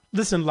Lot,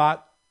 "Listen,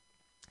 Lot,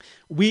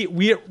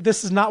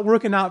 this is not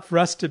working out for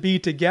us to be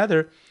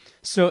together.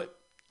 So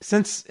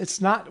since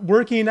it's not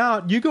working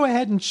out, you go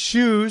ahead and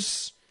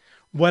choose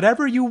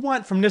whatever you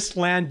want from this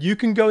land. You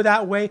can go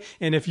that way,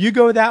 and if you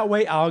go that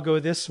way, I'll go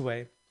this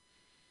way."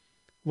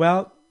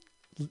 Well,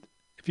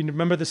 if you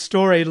remember the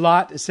story,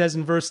 Lot, it says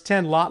in verse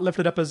 10, Lot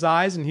lifted up his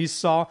eyes and he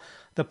saw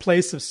the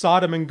place of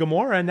Sodom and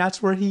Gomorrah, and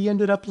that's where he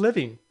ended up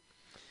living.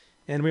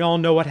 And we all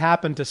know what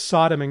happened to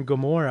Sodom and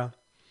Gomorrah.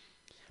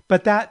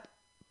 But that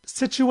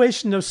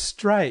situation of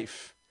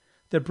strife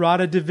that brought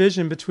a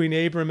division between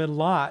Abram and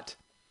Lot,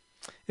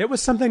 it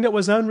was something that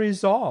was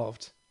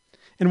unresolved.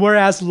 And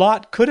whereas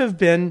Lot could have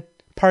been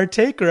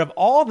partaker of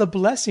all the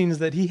blessings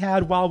that he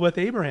had while with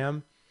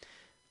Abraham,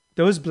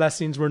 those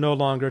blessings were no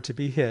longer to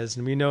be his.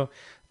 And we know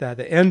that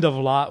the end of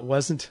Lot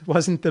wasn't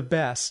the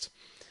best.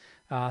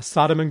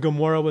 Sodom and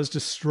Gomorrah was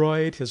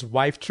destroyed. His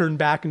wife turned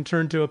back and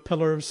turned to a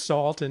pillar of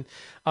salt, and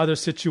other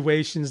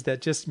situations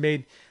that just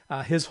made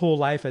his whole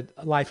life a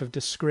life of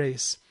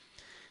disgrace.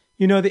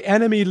 You know, the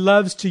enemy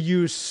loves to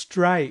use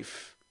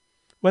strife,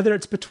 whether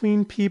it's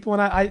between people.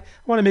 And I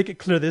want to make it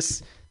clear,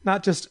 this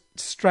not just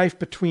strife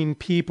between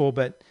people,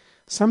 but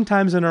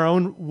sometimes in our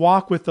own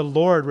walk with the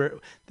Lord, where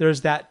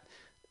there's that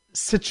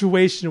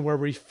situation where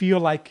we feel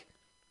like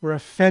we're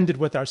offended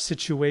with our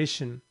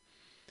situation.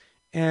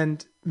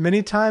 And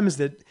many times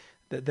the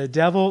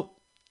devil,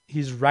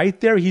 he's right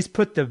there. He's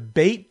put the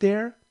bait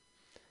there,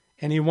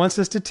 and he wants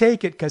us to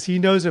take it because he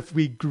knows if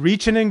we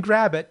reach in and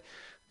grab it,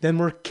 then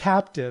we're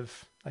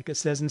captive. Like it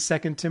says in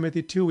 2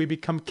 Timothy 2, we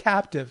become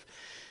captive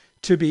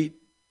to be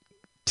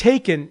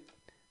taken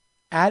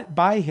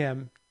by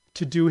him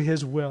to do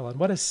his will. And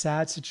what a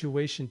sad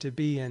situation to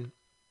be in.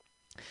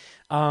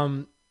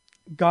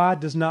 God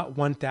does not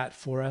want that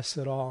for us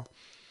at all.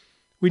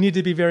 we need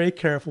to be very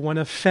careful. When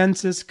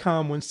offenses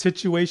come, when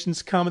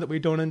situations come that we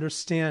don't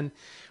understand,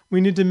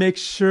 we need to make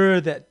sure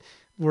that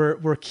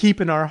we're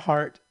keeping our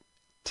heart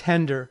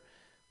tender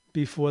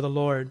before the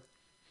Lord,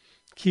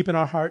 keeping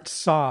our heart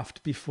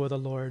soft before the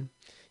Lord.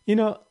 You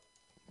know,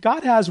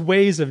 God has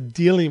ways of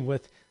dealing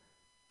with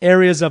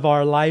areas of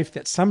our life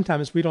that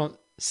sometimes we don't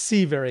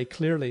see very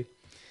clearly.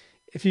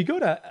 If you go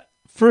to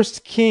 1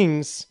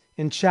 Kings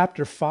in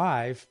chapter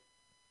 5,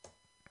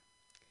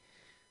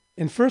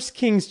 in 1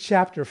 Kings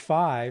chapter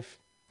 5,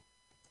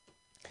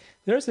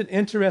 there's an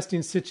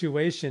interesting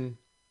situation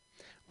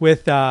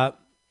with a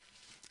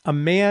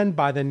man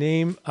by the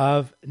name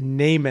of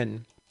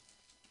Naaman.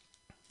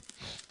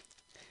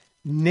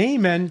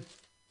 Naaman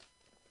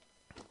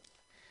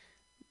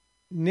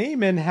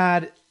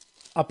had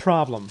a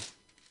problem.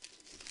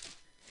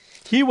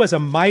 He was a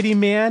mighty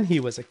man. He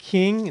was a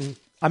king, and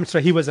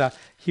he was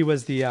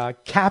the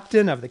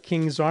captain of the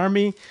king's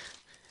army.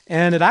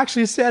 And it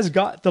actually says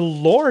the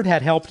Lord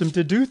had helped him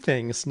to do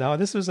things. Now,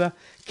 this was a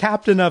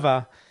captain of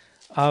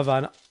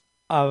an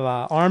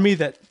army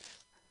that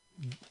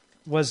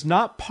was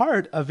not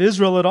part of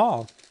Israel at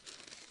all.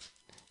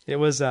 It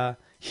was a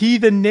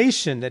heathen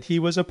nation that he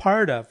was a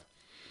part of.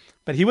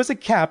 But he was a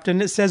captain.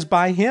 It says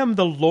by him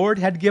the Lord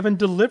had given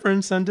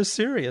deliverance unto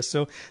Syria.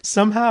 So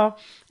somehow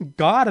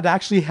God had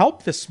actually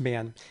helped this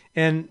man.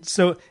 And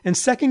so in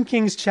 2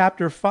 Kings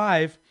chapter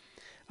 5,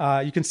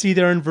 you can see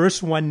there in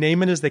verse 1,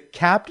 Naaman is the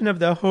captain of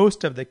the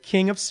host of the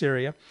king of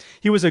Syria.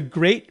 He was a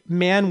great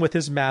man with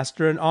his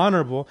master and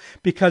honorable,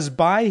 because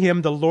by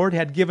him the Lord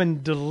had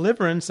given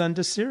deliverance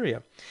unto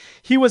Syria.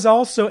 He was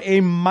also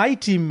a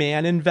mighty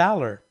man in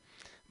valor,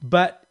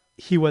 but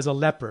he was a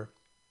leper.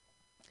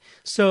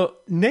 So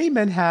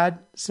Naaman had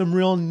some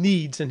real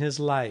needs in his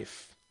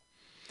life.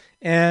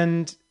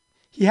 And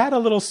he had a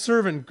little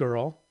servant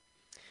girl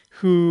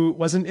who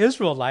was an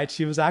Israelite.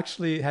 She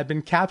had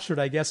been captured,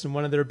 I guess, in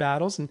one of their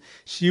battles. And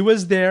she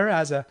was there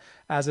as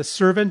a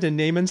servant in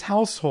Naaman's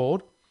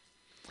household.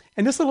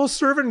 And this little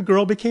servant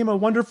girl became a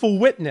wonderful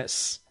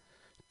witness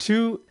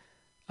to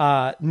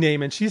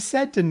Naaman. She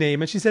said to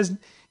Naaman, she says,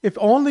 if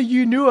only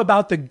you knew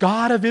about the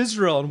God of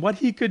Israel and what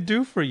he could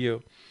do for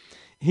you.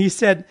 He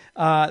said,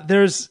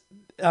 there's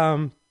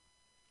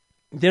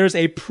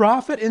a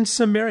prophet in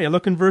Samaria.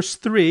 Look in verse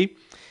 3.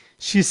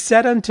 She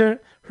said unto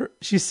her,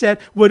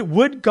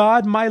 would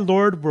God my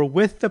Lord were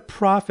with the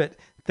prophet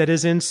that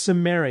is in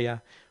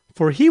Samaria,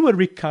 for he would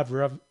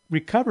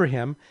recover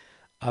him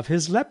of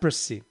his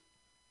leprosy.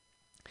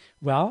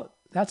 Well,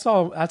 that's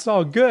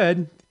all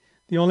good.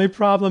 The only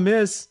problem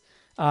is,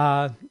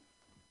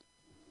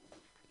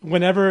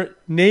 whenever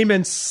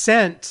Naaman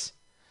sent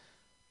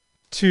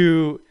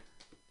to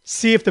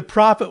see if the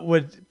prophet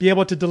would be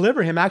able to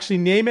deliver him, actually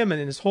Naaman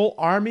and his whole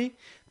army,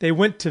 they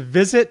went to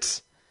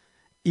visit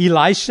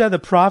Elisha the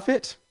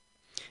prophet.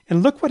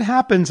 And look what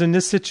happens in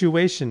this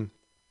situation.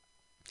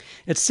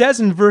 It says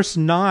in verse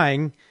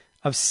 9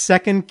 of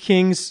 2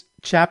 Kings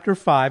chapter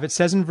 5, it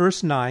says in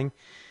verse 9,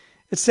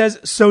 it says,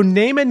 so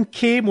Naaman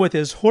came with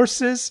his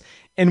horses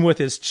and with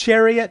his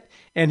chariot,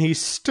 and he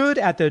stood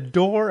at the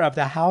door of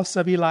the house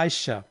of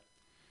Elisha.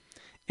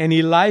 And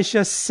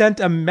Elisha sent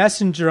a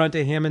messenger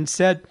unto him and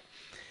said,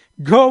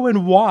 go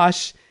and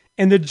wash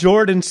in the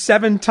Jordan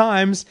 7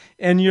 times,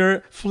 and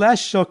your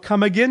flesh shall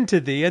come again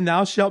to thee, and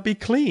thou shalt be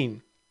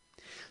clean.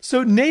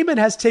 So Naaman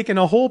has taken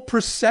a whole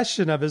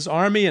procession of his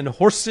army and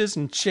horses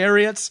and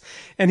chariots,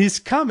 and he's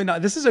come.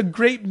 And this is a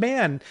great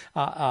man,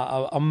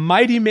 a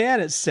mighty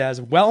man, it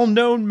says,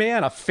 well-known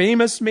man, a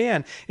famous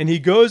man. And he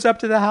goes up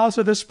to the house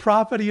of this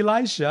prophet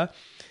Elisha.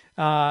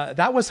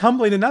 That was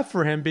humbling enough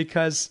for him,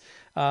 because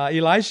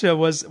Elisha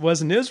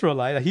was an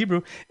Israelite, a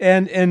Hebrew,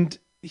 and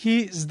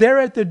he's there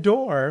at the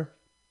door,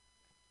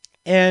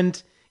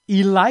 and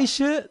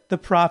Elisha the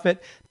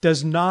prophet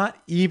does not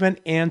even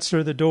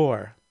answer the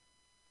door.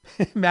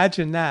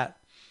 Imagine that.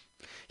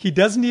 He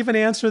doesn't even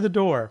answer the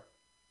door.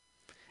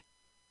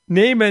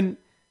 Naaman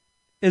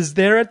is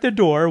there at the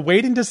door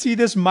waiting to see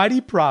this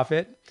mighty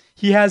prophet.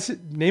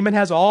 Naaman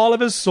has all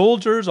of his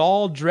soldiers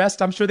all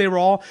dressed. I'm sure they were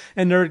all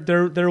in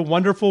their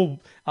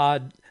wonderful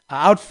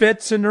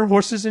outfits and their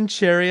horses and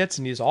chariots,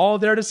 and he's all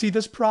there to see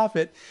this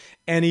prophet.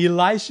 And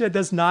Elisha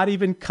does not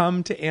even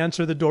come to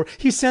answer the door.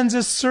 He sends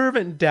his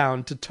servant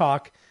down to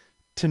talk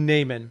to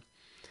Naaman.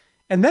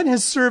 And then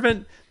his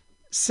servant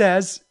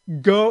says,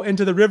 go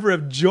into the river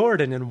of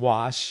Jordan and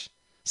wash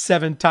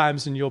 7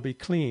 times and you'll be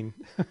clean.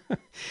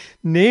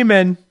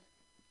 Naaman,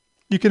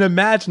 you can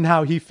imagine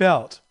how he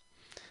felt.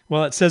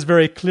 Well, it says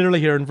very clearly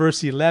here in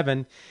verse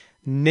 11,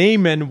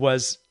 Naaman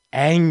was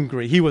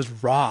angry. He was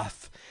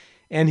wroth.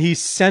 And he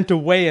sent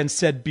away and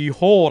said,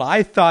 behold,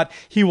 I thought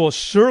he will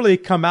surely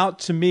come out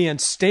to me and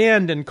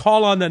stand and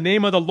call on the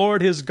name of the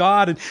Lord his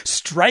God and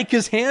strike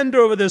his hand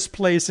over this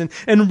place and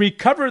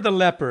recover the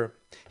leper.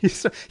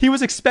 He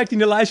was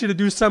expecting Elisha to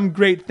do some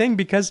great thing,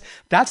 because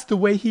that's the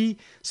way he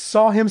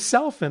saw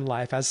himself in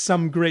life, as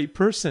some great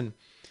person.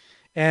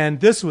 And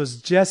this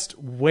was just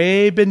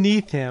way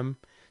beneath him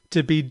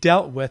to be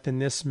dealt with in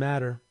this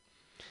matter.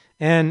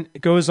 And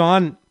it goes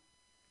on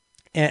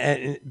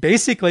And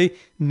basically,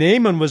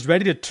 Naaman was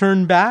ready to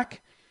turn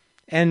back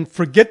and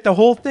forget the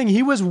whole thing.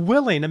 He was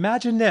willing,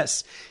 imagine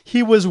this,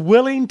 he was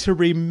willing to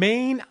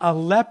remain a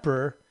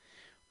leper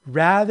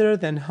rather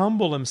than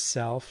humble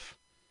himself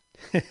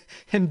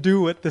and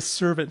do what the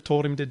servant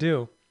told him to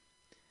do.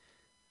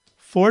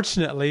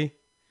 Fortunately,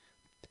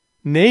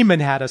 Naaman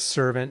had a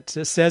servant.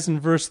 It says in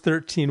verse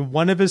 13,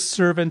 one of his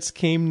servants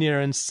came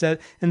near and said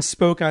and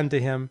spoke unto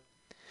him,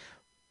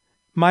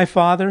 my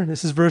father,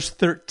 this is verse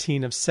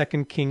 13 of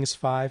 2 Kings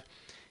 5.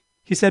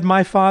 He said,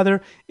 my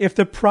father, if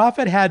the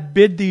prophet had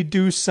bid thee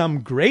do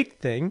some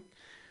great thing,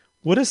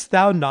 wouldest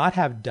thou not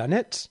have done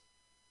it?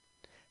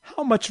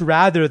 How much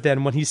rather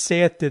then when he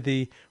saith to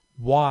thee,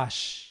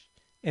 wash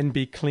and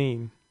be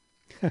clean?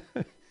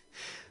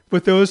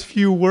 With those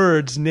few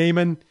words,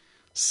 Naaman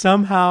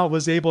somehow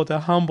was able to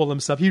humble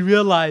himself. He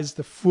realized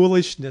the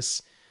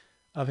foolishness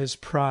of his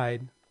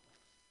pride.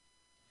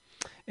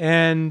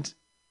 And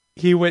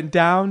he went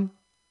down,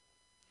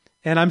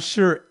 and I'm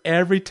sure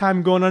every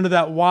time going under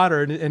that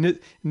water, and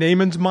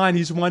Naaman's mind,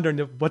 he's wondering,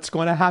 what's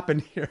going to happen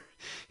here?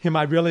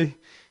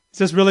 Is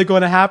this really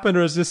going to happen,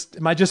 or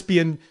am I just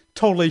being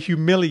totally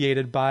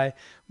humiliated by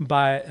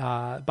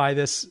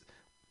this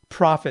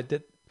prophet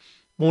that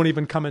won't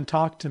even come and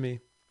talk to me?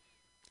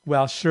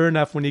 Well, sure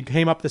enough, when he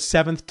came up the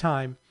seventh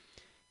time,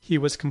 he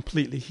was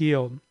completely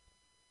healed.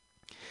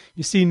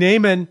 You see,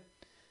 Naaman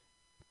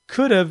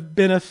could have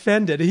been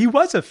offended. He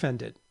was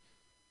offended.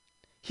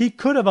 He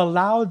could have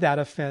allowed that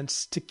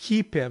offense to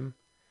keep him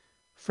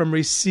from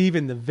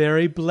receiving the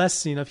very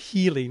blessing of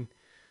healing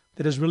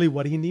that is really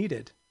what he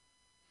needed.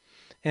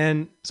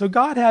 And so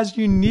God has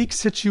unique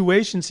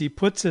situations he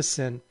puts us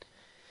in.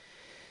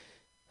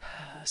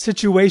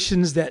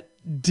 Situations that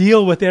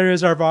deal with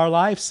areas of our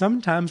life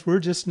sometimes we're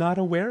just not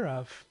aware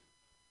of.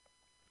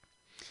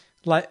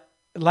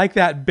 Like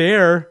that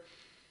bear,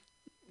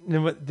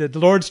 the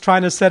Lord's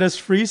trying to set us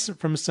free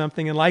from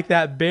something, and like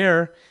that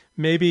bear,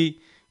 maybe,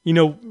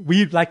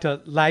 we'd like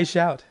to lash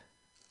out.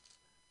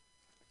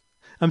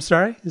 I'm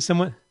sorry? Is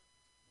someone...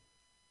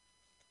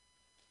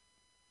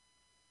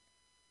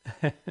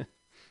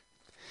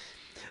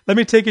 Let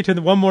me take you to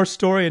one more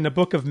story in the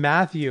book of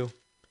Matthew.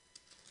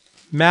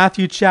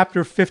 Matthew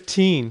chapter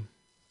 15.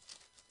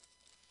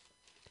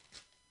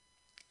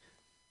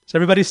 Is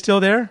everybody still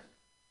there?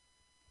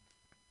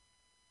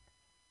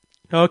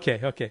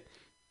 Okay.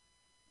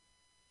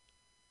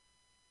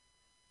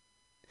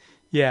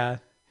 Yeah.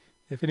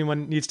 If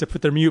anyone needs to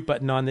put their mute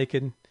button on,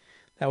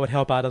 that would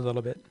help out a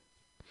little bit.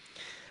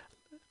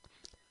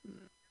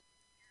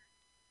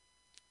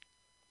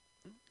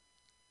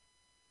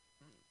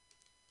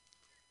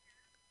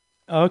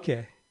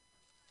 Okay.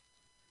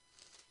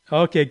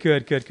 Okay,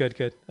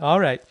 good. All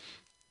right.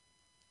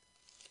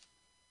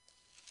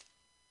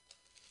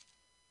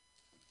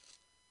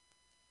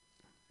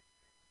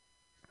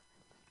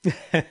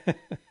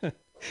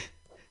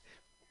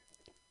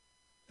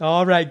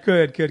 All right,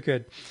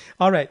 good.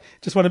 All right,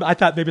 I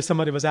thought maybe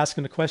somebody was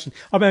asking a question.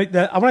 All right,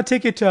 I want to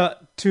take you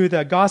to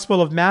the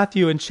Gospel of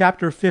Matthew in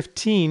chapter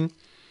 15.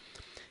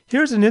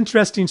 Here's an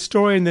interesting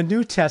story in the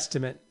New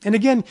Testament. And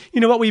again,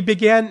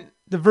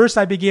 the verse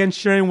I began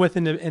sharing with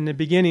in the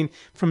beginning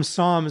from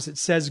Psalms, it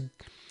says,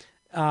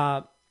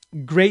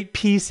 great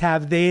peace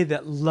have they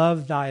that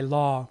love thy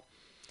law.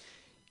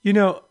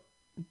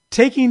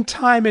 Taking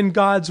time in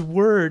God's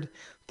word,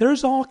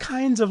 there's all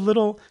kinds of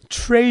little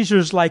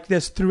treasures like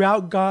this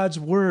throughout God's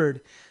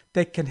word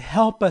that can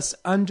help us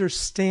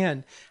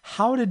understand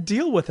how to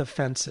deal with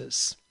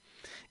offenses.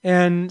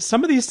 And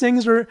some of these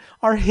things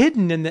are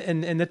hidden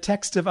in the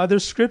text of other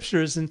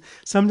scriptures, and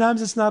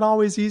sometimes it's not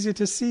always easy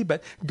to see,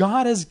 but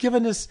God has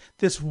given us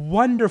this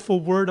wonderful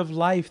word of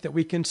life that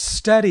we can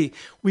study,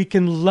 we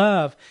can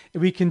love,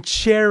 we can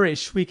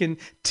cherish, we can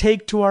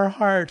take to our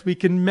heart, we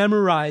can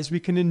memorize,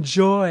 we can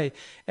enjoy,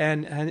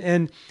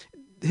 and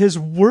His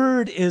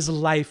word is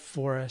life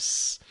for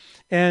us.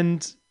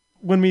 And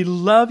when we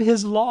love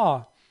His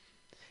law,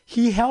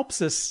 He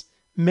helps us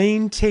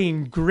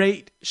maintain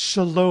great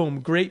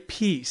shalom, great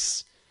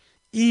peace,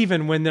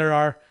 even when there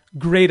are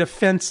great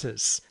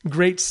offenses,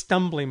 great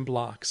stumbling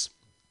blocks.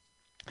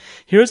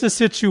 Here's a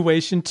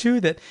situation, too,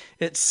 that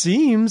it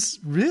seems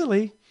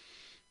really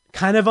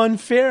kind of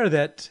unfair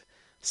that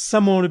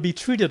someone would be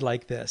treated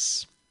like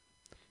this.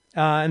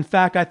 In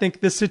fact, I think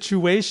this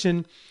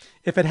situation,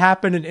 if it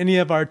happened in any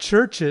of our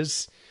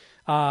churches,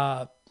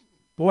 I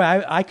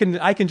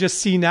can just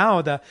see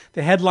now the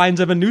headlines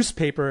of a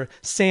newspaper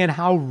saying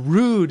how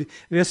rude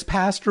this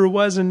pastor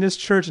was in this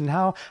church and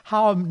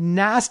how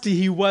nasty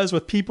he was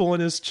with people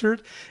in his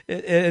church,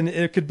 and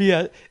it could be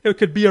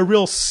a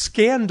real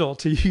scandal,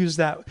 to use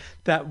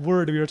that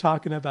word we were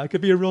talking about. It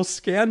could be a real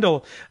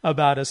scandal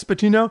about us. But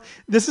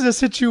this is a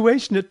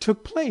situation that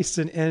took place,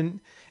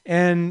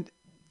 and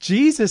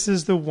Jesus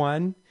is the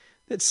one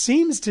that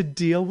seems to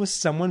deal with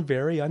someone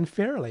very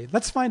unfairly.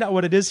 Let's find out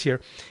what it is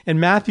here. In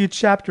Matthew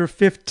chapter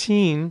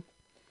 15,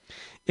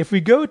 if we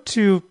go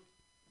to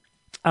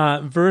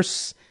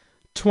verse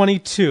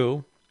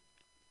 22,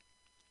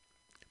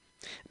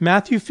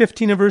 Matthew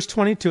 15 and verse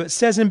 22, it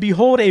says, "And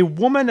behold, a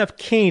woman of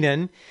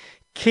Canaan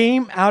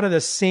came out of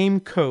the same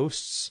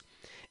coasts,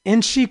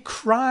 and she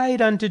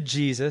cried unto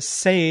Jesus,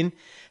 saying,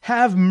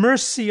 Have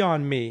mercy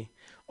on me,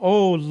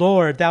 O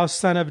Lord, thou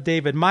Son of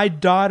David. My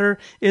daughter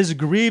is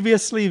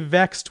grievously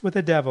vexed with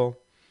a devil."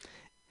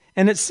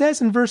 And it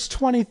says in verse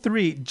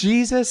 23,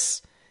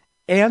 Jesus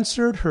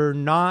answered her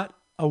not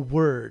a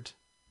word.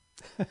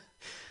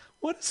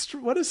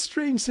 What a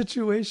strange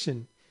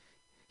situation.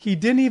 He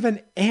didn't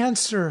even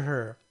answer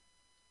her.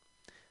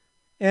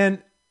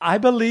 And I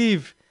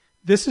believe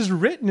this is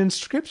written in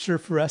Scripture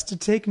for us to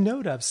take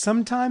note of.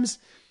 Sometimes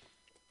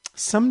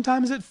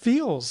it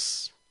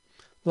feels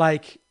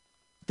like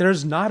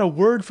there's not a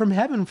word from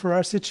heaven for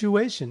our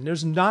situation.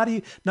 There's not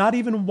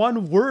even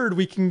one word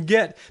we can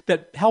get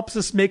that helps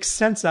us make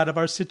sense out of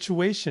our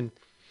situation.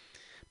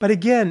 But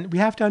again, we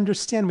have to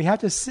understand, we have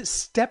to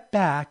step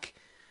back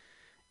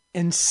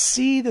and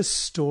see the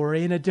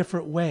story in a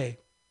different way.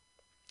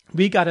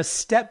 We got to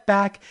step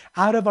back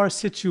out of our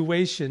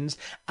situations,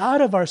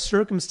 out of our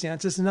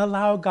circumstances, and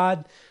allow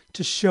God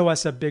to show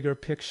us a bigger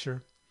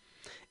picture.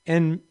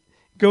 And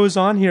goes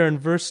on here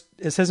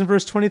it says in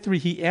verse 23,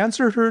 he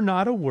answered her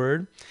not a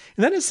word.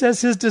 And then it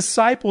says his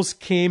disciples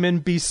came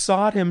and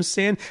besought him,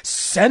 saying,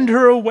 Send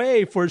her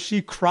away, for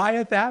she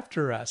crieth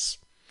after us.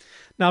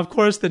 Now, of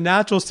course, the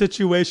natural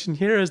situation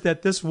here is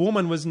that this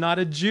woman was not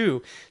a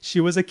Jew.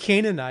 She was a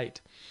Canaanite.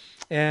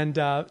 And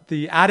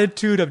the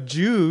attitude of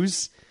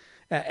Jews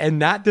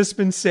and that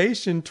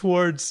dispensation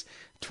towards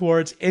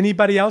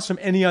anybody else from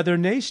any other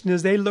nation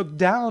is they looked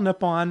down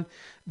upon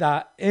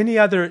any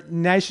other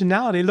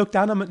nationality, looked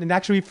down on them and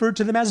actually referred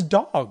to them as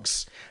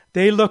dogs.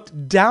 They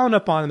looked down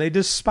upon them. They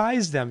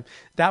despised them.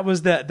 That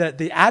was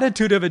the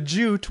attitude of a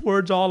Jew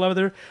towards all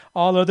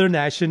other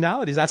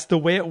nationalities. That's the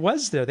way it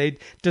was there. They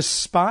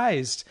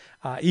despised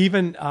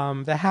even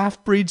the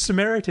half-breed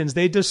Samaritans.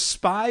 They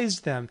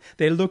despised them.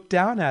 They looked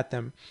down at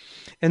them.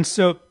 And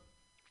so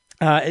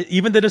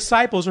even the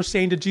disciples are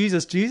saying to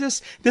Jesus,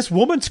 Jesus, this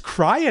woman's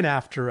crying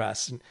after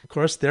us. And of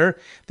course, they're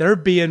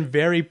being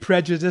very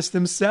prejudiced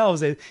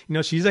themselves.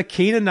 She's a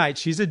Canaanite.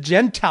 She's a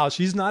Gentile.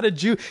 She's not a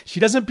Jew.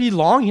 She doesn't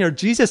belong here.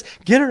 Jesus,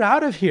 get her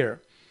out of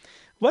here.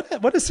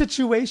 What a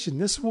situation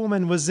this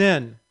woman was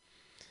in.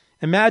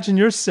 Imagine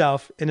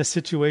yourself in a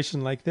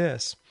situation like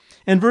this.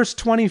 In verse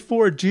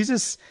 24,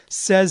 Jesus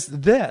says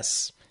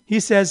this. He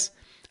says,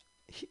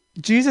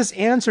 Jesus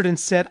answered and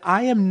said,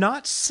 I am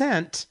not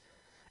sent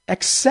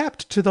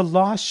except to the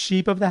lost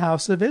sheep of the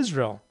house of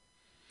Israel.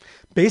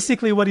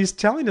 Basically, what he's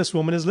telling this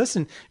woman is,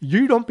 listen,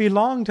 you don't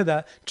belong to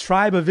the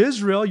tribe of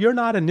Israel. You're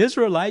not an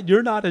Israelite.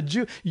 You're not a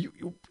Jew.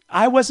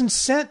 I wasn't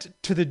sent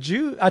to the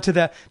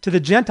to the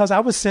Gentiles. I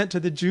was sent to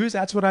the Jews.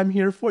 That's what I'm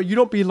here for. You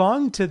don't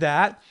belong to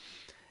that.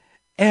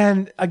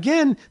 And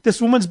again,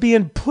 this woman's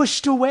being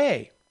pushed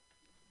away.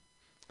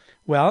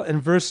 Well,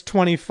 in verse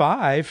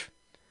 25,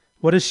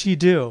 what does she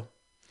do?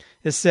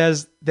 It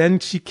says, then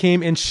she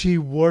came and she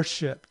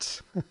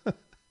worshiped.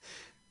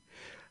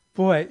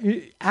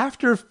 Boy,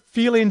 after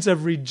feelings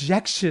of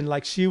rejection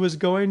like she was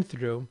going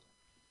through,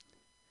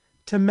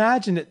 to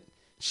imagine it,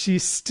 she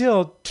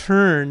still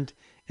turned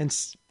and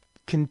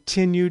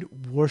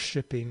continued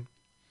worshiping.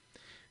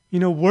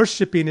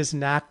 Worshiping is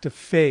an act of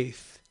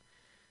faith.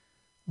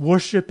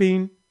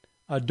 Worshiping,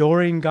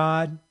 adoring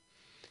God.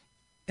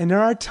 And there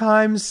are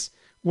times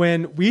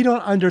when we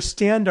don't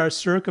understand our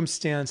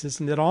circumstances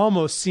and it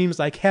almost seems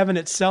like heaven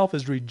itself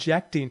is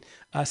rejecting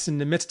us in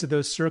the midst of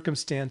those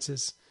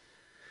circumstances.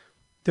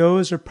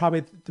 Those are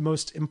probably the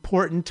most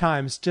important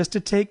times, just to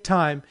take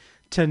time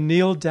to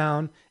kneel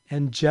down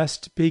and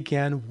just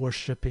begin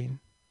worshiping.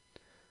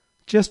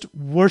 Just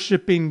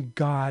worshiping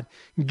God,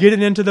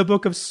 getting into the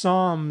book of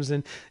Psalms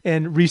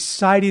and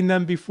reciting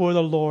them before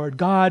the Lord.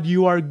 God,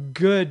 you are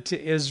good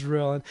to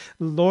Israel. And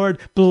Lord,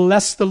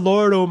 bless the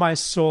Lord, O my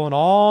soul, and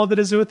all that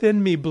is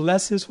within me.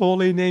 Bless his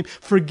holy name.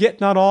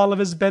 Forget not all of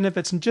his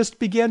benefits, and just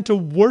begin to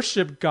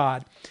worship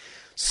God.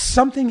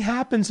 Something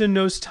happens in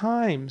those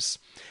times.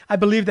 I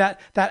believe that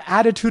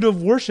attitude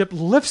of worship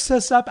lifts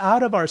us up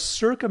out of our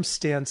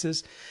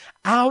circumstances,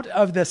 out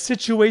of the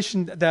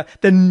situation,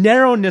 the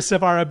narrowness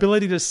of our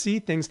ability to see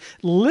things,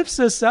 lifts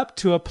us up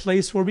to a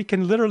place where we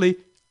can literally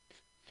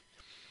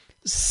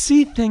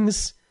see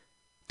things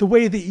the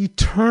way the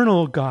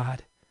eternal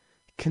God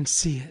can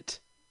see it.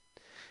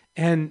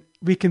 And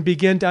we can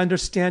begin to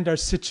understand our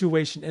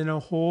situation in a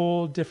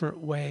whole different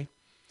way.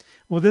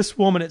 Well, this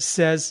woman, it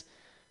says,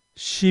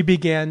 she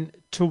began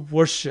to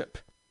worship.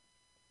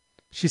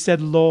 She said,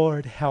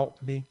 Lord,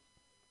 help me.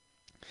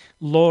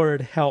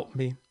 Lord, help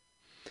me.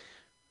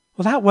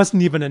 Well, that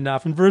wasn't even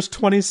enough. In verse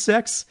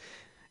 26,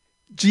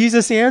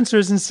 Jesus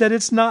answers and said,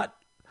 it's not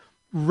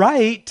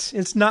right,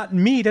 it's not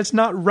meet, it's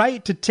not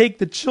right to take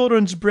the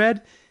children's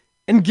bread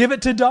and give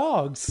it to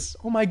dogs.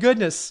 Oh my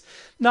goodness.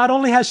 Not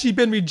only has she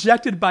been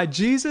rejected by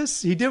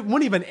Jesus,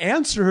 wouldn't even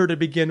answer her to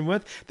begin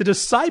with. The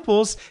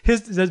disciples,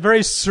 the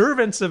very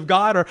servants of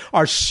God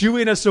are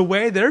shooing us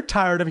away. They're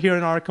tired of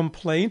hearing our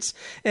complaints.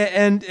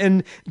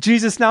 And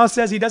Jesus now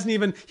says he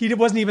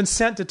wasn't even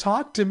sent to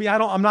talk to me.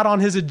 I'm not on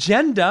his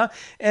agenda.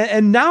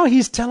 And now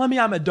he's telling me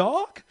I'm a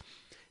dog?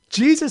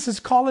 Jesus is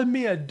calling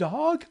me a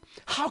dog?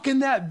 How can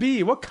that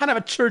be? What kind of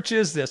a church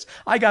is this?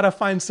 I got to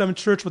find some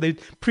church where they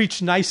preach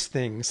nice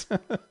things.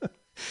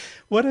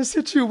 What a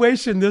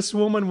situation this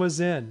woman was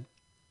in.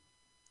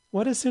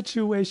 What a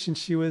situation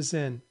she was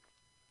in.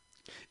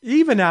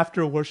 Even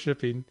after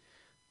worshiping,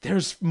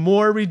 there's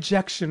more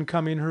rejection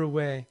coming her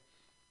way.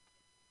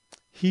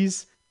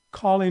 He's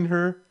calling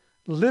her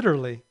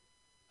literally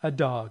a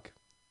dog.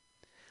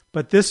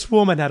 But this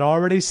woman had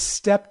already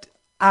stepped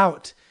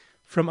out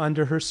from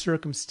under her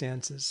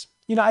circumstances.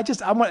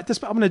 I'm going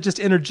to just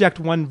interject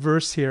one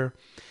verse here,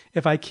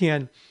 if I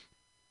can.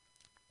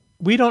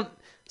 We don't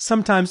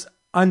sometimes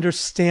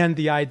understand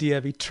the idea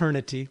of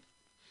eternity.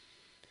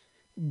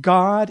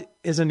 God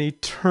is an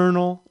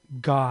eternal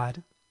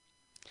God.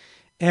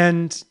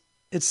 And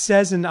it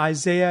says in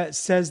Isaiah, it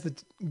says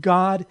that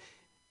God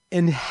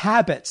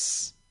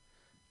inhabits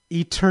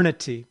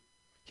eternity.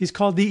 He's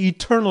called the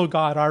eternal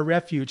God, our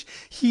refuge.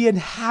 He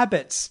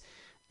inhabits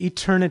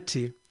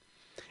eternity.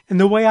 And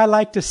the way I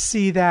like to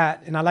see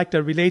that, and I like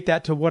to relate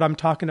that to what I'm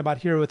talking about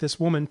here with this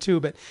woman too,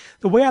 but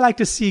the way I like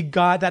to see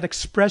God, that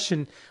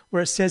expression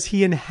where it says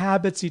he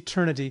inhabits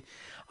eternity,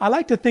 I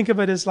like to think of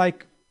it as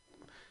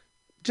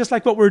just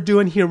like what we're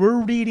doing here.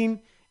 We're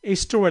reading a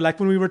story, like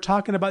when we were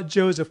talking about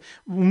Joseph.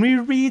 When we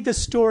read the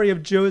story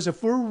of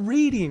Joseph, we're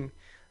reading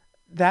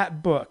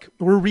that book.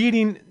 We're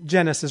reading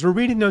Genesis. We're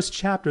reading those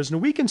chapters.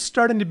 And we can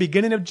start in the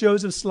beginning of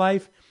Joseph's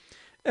life,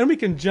 and we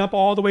can jump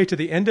all the way to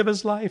the end of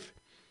his life.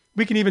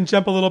 We can even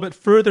jump a little bit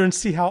further and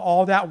see how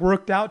all that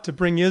worked out to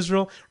bring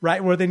Israel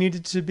right where they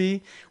needed to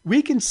be.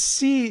 We can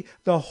see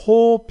the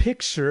whole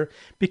picture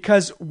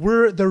because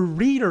we're the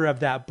reader of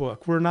that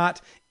book. We're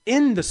not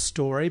in the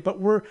story, but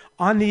we're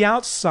on the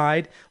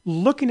outside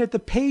looking at the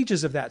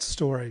pages of that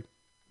story.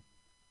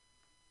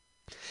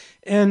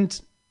 And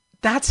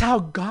that's how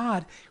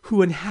God,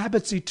 who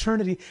inhabits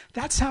eternity,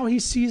 that's how he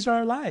sees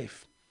our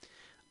life.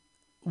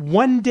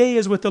 One day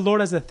is with the Lord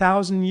as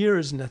 1,000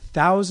 years, and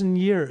 1,000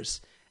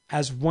 years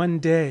as one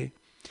day.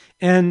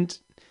 And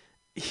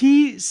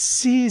he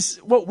sees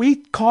what we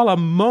call a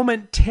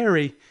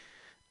momentary,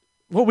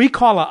 what we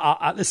call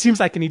it seems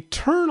like an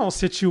eternal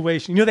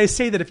situation. They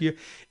say that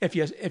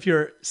if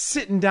you're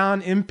sitting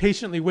down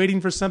impatiently waiting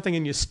for something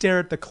and you stare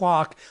at the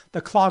clock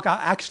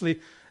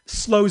actually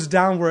slows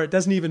down where it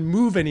doesn't even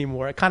move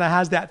anymore. It kind of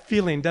has that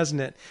feeling,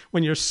 doesn't it?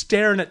 When you're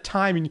staring at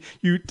time and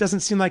it doesn't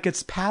seem like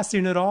it's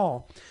passing at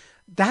all.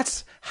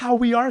 That's how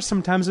we are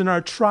sometimes in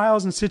our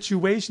trials and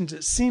situations.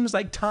 It seems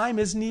like time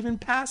isn't even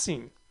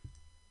passing.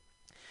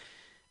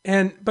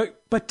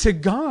 But to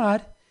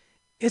God,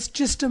 it's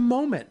just a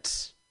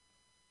moment.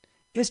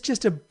 It's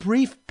just a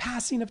brief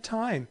passing of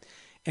time.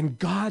 And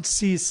God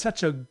sees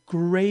such a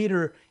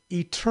greater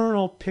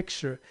eternal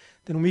picture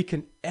than we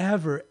can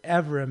ever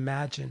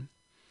imagine.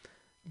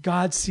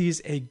 God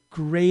sees a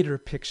greater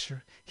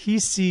picture. He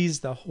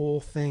sees the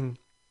whole thing.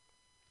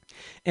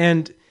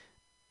 And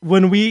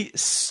when we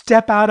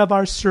step out of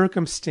our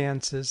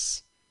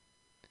circumstances,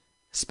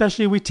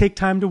 especially we take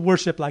time to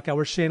worship, like I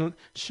was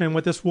sharing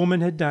what this woman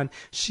had done.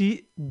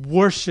 She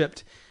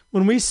worshiped.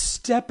 When we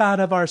step out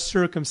of our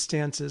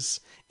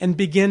circumstances and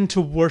begin to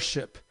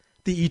worship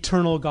the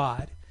eternal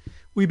God,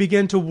 we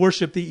begin to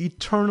worship the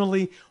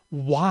eternally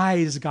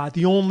wise God,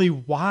 the only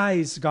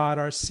wise God,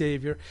 our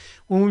Savior.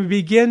 When we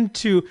begin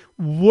to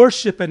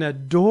worship and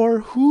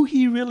adore who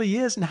he really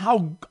is and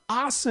how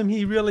awesome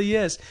he really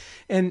is,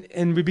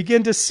 and we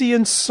begin to see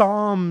in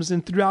Psalms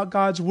and throughout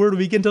God's Word, we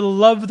begin to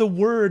love the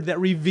Word that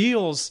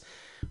reveals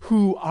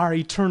who our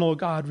eternal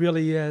God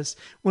really is.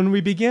 When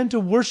we begin to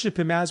worship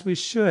him as we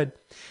should,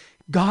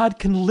 God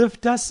can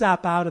lift us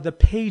up out of the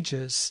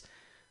pages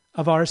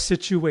of our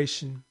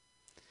situation,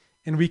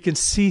 and we can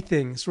see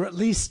things, or at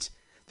least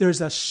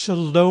there's a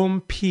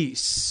shalom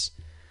peace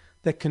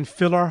that can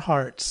fill our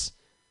hearts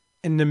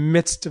in the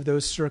midst of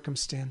those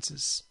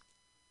circumstances.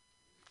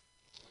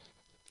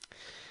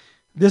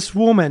 This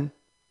woman,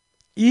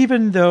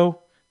 even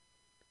though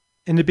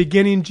in the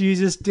beginning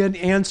Jesus didn't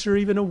answer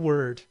even a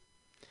word,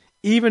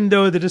 even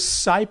though the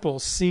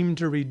disciples seemed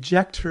to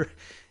reject her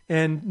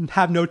and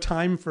have no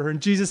time for her,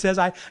 and Jesus says,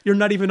 "You're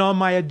not even on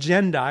my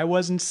agenda. I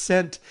wasn't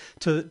sent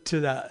to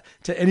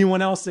anyone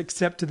else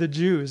except to the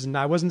Jews, and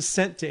I wasn't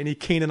sent to any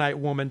Canaanite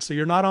woman. So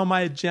you're not on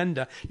my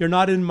agenda. You're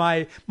not in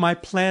my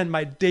plan,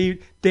 my day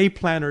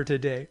planner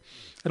today.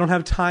 I don't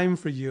have time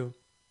for you."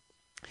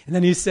 And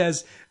then he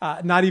says,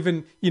 "Not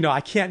even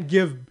I can't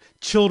give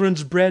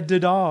children's bread to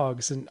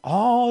dogs," and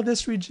all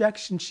this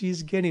rejection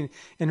she's getting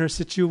in her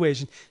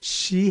situation.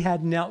 She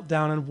had knelt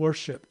down and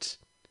worshipped.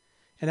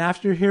 And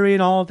after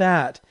hearing all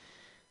that,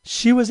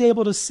 she was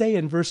able to say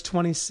in verse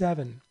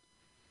 27,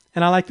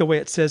 and I like the way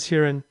it says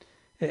here in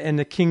in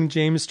the King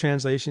James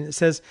translation. It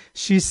says,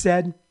 she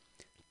said,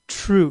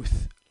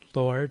 "Truth,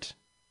 Lord.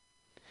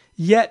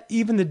 Yet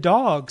even the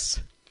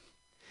dogs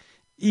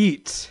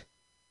eat.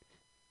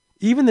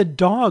 Even the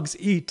dogs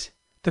eat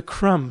the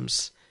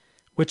crumbs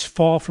which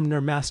fall from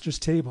their master's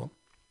table."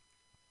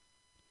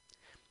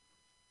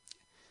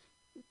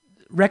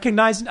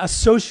 Recognizing,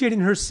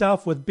 associating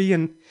herself with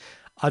being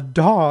a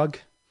dog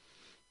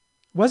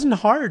wasn't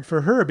hard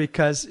for her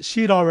because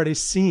she had already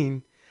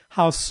seen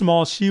how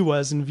small she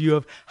was in view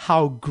of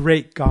how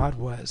great God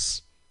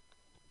was.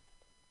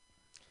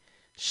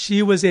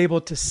 She was able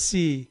to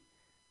see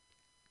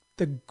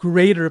the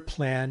greater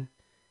plan,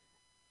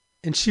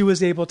 and she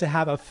was able to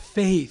have a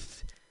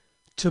faith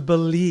to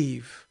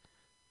believe.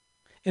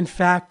 In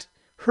fact,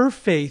 her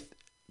faith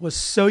was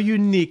so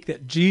unique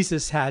that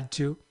Jesus had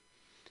to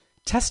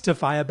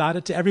testify about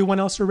it to everyone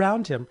else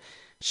around him.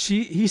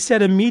 He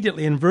said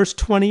immediately in verse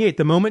 28,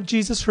 the moment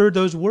Jesus heard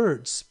those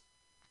words,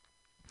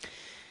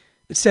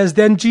 it says,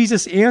 "Then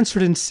Jesus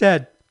answered and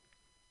said,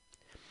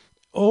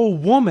 O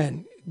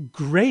woman,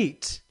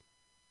 great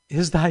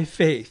is thy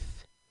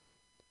faith.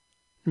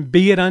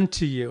 Be it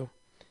unto you,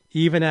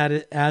 even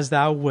as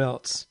thou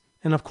wilt."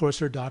 And of course,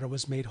 her daughter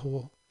was made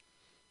whole.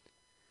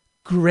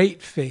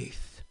 Great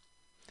faith.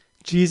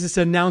 Jesus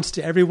announced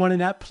to everyone in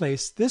that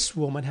place, this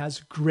woman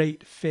has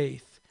great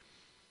faith.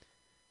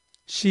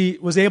 She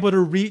was able to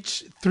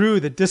reach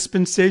through the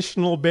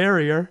dispensational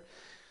barrier.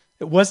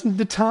 It wasn't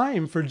the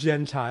time for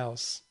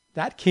Gentiles.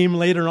 That came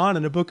later on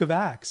in the book of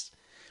Acts.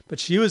 But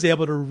she was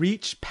able to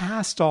reach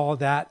past all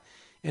that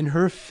in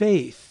her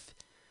faith.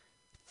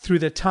 Through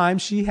the time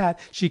she had,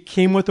 she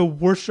came with a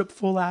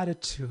worshipful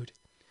attitude.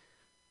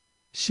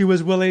 She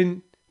was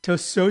willing to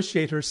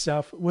associate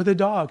herself with a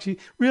dog. She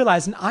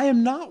realizing, I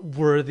am not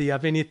worthy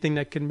of anything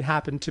that can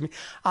happen to me.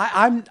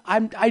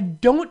 I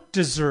don't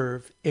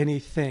deserve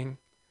anything.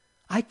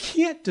 I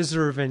can't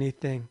deserve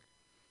anything.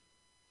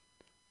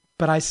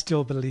 But I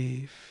still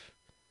believe.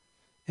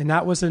 And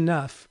that was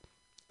enough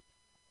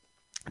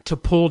to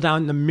pull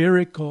down the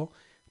miracle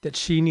that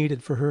she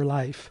needed for her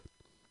life.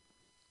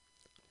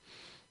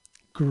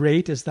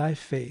 Great is thy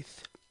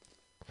faith.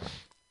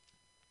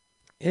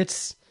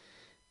 It's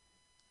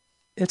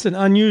an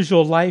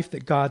unusual life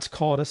that God's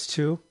called us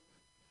to.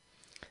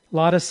 A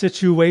lot of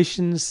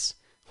situations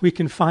we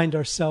can find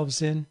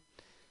ourselves in.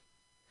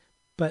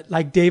 But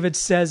like David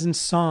says in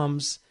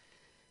Psalms,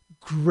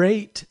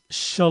 great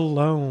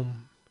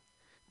shalom,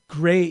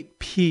 great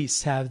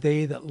peace have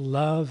they that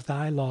love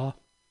thy law,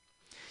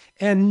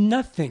 and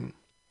nothing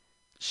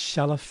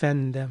shall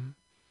offend them.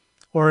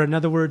 Or in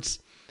other words,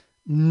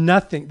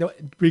 nothing,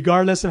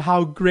 regardless of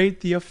how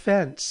great the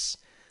offense,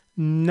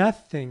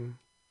 nothing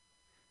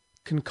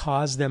can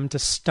cause them to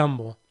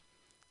stumble.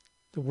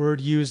 The word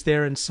used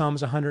there in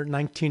Psalms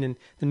 119 in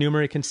the New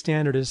American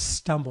Standard is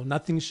stumble.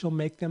 Nothing shall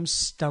make them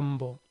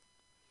stumble.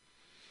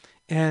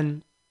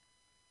 And,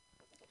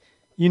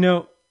 you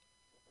know,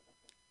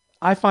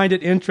 I find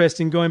it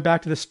interesting going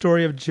back to the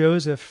story of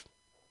Joseph.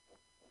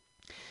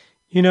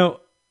 You know,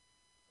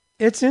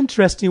 it's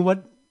interesting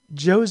what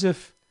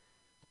Joseph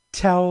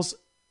tells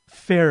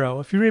Pharaoh.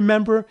 If you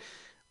remember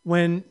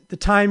when the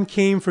time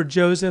came for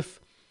Joseph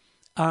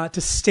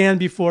to stand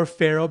before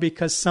Pharaoh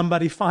because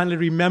somebody finally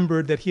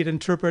remembered that he had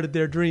interpreted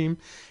their dream,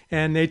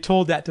 and they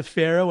told that to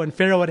Pharaoh, and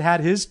Pharaoh had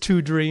had his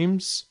 2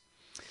 dreams.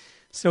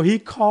 So he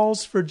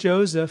calls for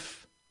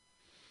Joseph,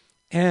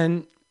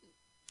 and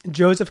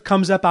Joseph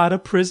comes up out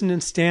of prison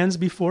and stands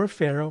before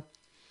Pharaoh.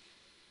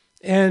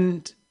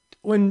 And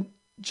when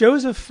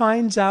Joseph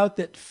finds out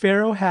that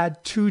Pharaoh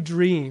had 2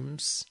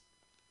 dreams,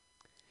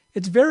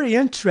 it's very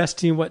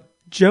interesting what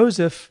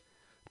Joseph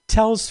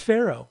tells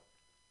Pharaoh.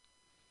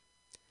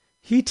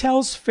 He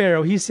tells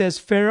Pharaoh, he says,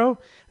 Pharaoh,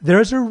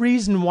 there's a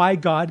reason why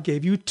God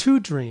gave you 2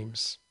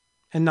 dreams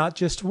and not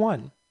just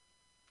 1.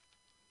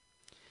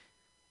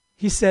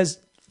 He says,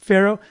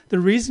 Pharaoh, the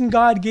reason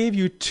God gave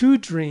you 2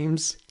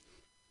 dreams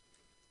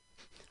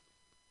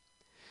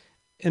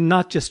and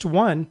not just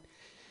 1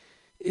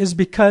 is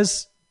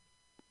because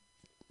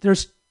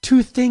there's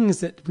 2 things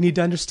that we need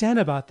to understand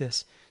about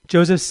this.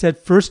 Joseph said,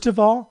 first of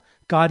all,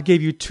 God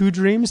gave you 2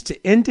 dreams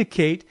to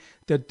indicate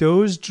that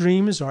those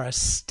dreams are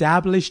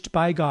established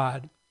by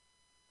God.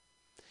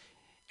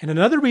 And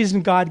another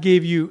reason God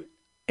gave you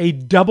a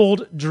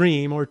doubled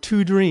dream or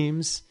 2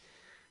 dreams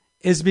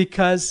is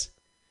because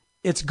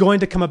it's going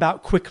to come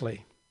about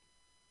quickly.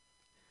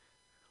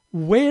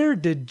 Where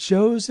did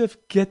Joseph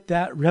get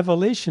that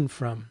revelation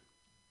from?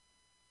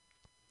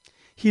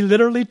 He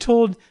literally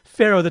told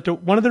Pharaoh that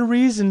one of the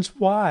reasons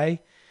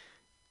why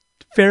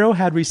Pharaoh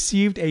had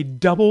received a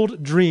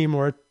doubled dream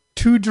or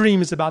 2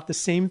 dreams about the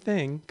same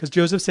thing, because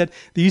Joseph said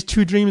these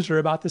 2 dreams are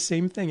about the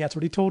same thing. That's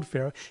what he told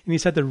Pharaoh. And he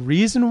said the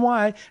reason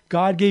why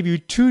God gave you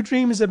 2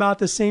 dreams about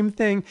the same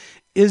thing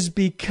is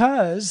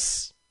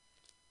because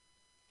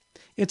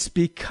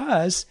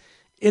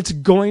it's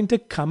going to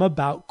come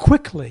about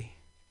quickly.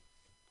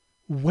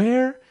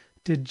 Where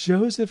did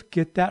Joseph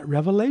get that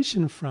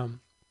revelation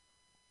from?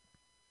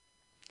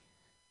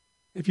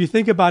 If you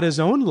think about his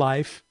own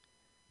life,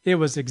 It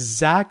was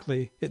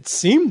exactly, it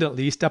seemed at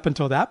least up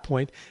until that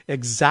point,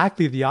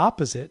 exactly the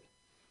opposite.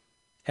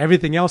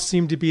 Everything else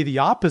seemed to be the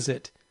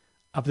opposite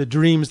of the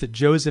dreams that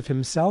Joseph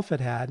himself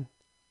had had.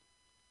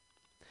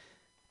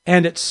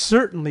 And it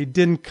certainly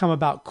didn't come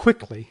about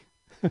quickly.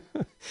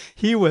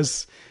 He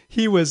was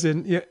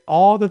in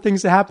all the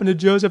things that happened to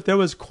Joseph. There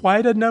was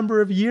quite a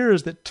number of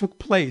years that took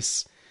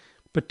place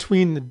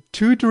between the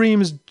two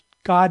dreams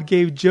God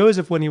gave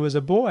Joseph when he was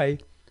a boy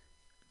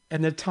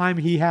and the time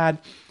he had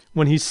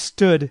when he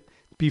stood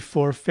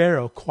before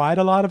Pharaoh. Quite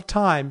a lot of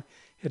time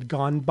had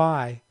gone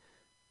by.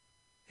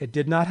 It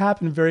did not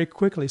happen very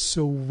quickly.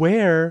 So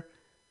where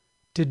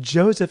did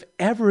Joseph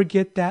ever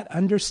get that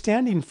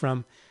understanding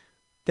from?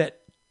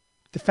 That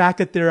the fact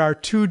that there are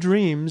two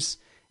dreams,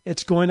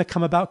 it's going to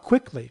come about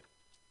quickly.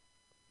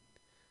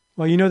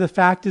 Well, the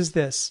fact is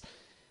this.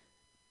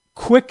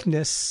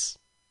 The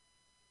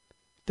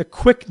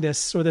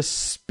quickness or the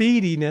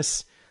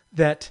speediness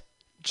that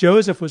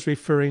Joseph was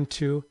referring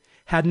to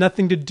had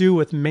nothing to do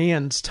with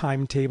man's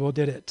timetable,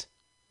 did it?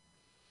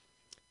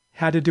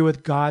 Had to do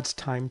with God's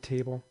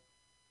timetable.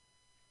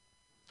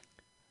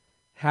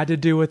 Had to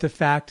do with the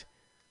fact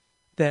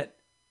that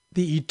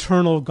the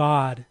eternal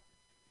God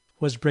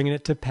was bringing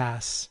it to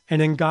pass.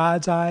 And in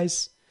God's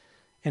eyes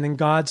and in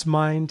God's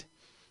mind,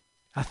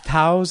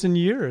 1,000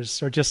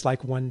 years are just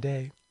like one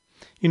day.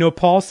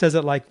 Paul says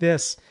it like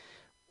this.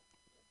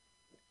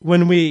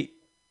 When we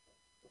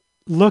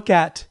look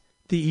at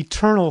the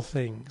eternal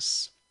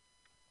things,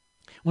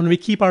 when we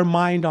keep our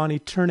mind on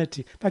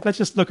eternity. In fact, let's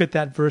just look at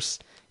that verse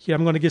here.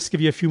 I'm going to just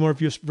give you a few more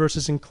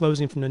verses in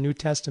closing from the New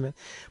Testament.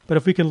 But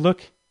if we can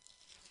look,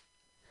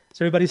 is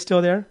everybody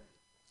still there?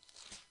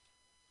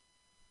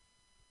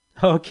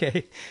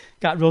 Okay,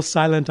 got real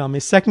silent on me.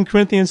 2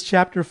 Corinthians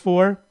chapter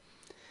 4,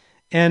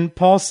 and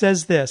Paul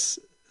says this.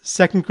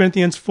 2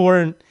 Corinthians 4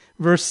 and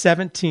verse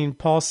 17,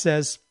 Paul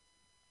says,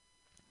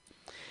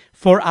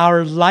 "For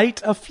our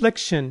light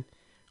affliction,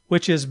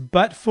 which is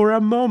but for a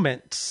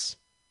moment,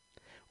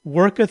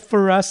 worketh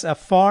for us a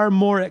far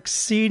more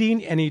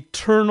exceeding and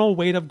eternal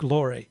weight of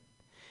glory,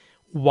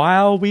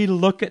 while we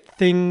look not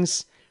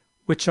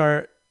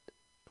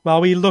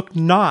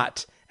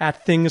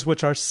at things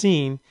which are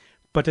seen,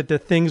 but at the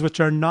things which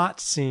are not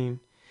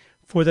seen.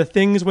 For the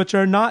things that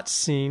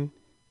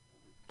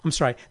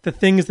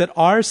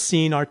are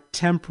seen are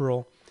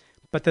temporal,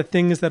 but the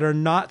things that are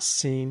not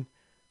seen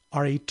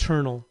are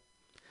eternal."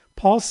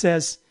 Paul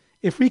says,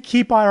 if we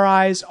keep our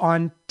eyes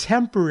on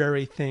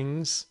temporary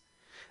things,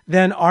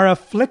 then our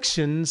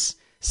afflictions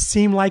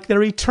seem like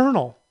they're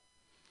eternal.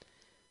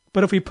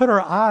 But if we put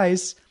our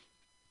eyes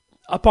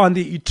upon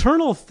the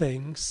eternal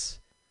things,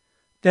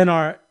 then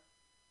our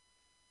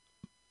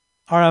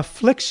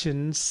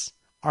afflictions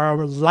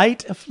are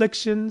light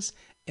afflictions,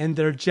 and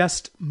they're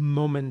just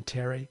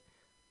momentary.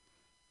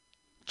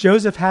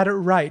 Joseph had it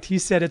right. He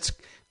said it's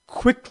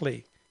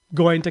quickly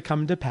going to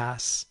come to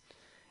pass.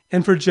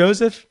 And for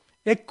Joseph,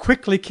 it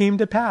quickly came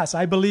to pass.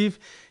 I believe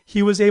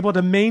he was able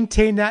to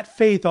maintain that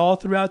faith all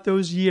throughout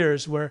those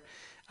years where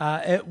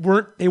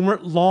they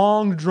weren't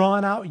long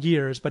drawn out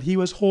years, but he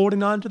was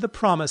holding on to the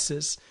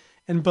promises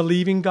and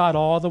believing God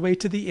all the way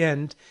to the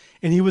end.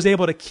 And he was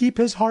able to keep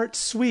his heart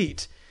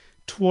sweet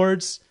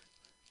towards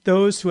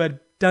those who had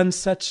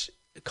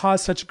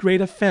caused such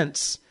great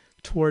offense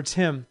towards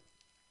him.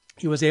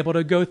 He was able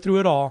to go through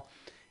it all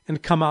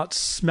and come out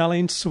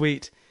smelling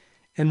sweet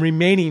and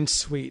remaining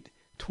sweet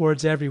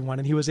towards everyone.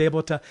 And he was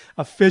able to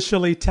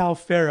officially tell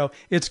Pharaoh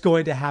it's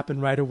going to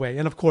happen right away.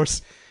 And of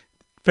course,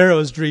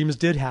 Pharaoh's dreams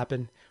did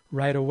happen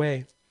right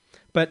away.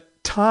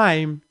 But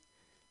time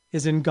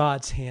is in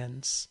God's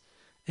hands.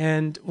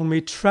 And when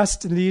we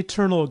trust in the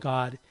eternal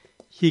God,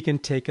 he can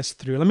take us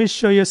through. Let me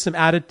show you an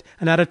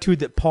attitude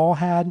that Paul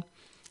had.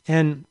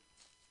 And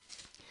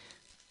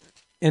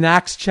in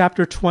Acts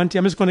chapter 20,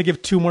 I'm just going to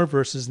give two more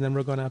verses and then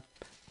we're going to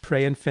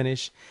pray and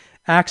finish.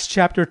 Acts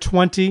chapter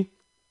 20,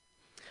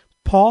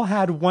 Paul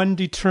had one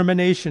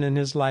determination in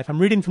his life. I'm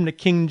reading from the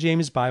King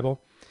James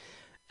Bible.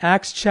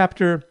 Acts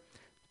chapter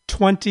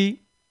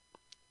 20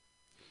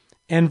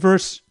 and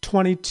verse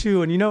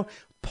 22. And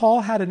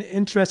Paul had an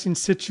interesting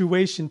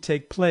situation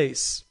take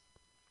place.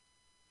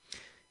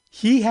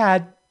 He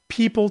had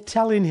people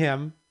telling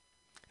him,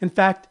 in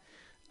fact,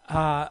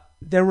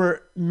 there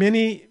were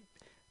many,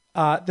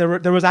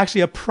 there was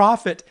actually a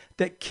prophet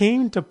that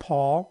came to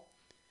Paul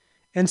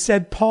and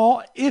said,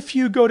 Paul, if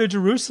you go to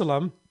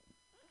Jerusalem.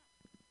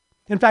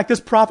 In fact, this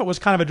prophet was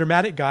kind of a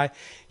dramatic guy.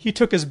 He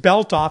took his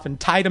belt off and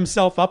tied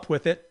himself up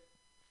with it.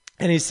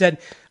 And he said,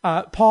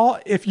 Paul,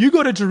 if you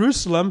go to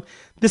Jerusalem,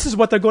 this is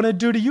what they're going to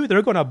do to you.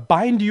 They're going to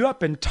bind you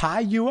up and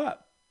tie you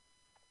up.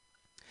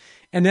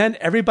 And then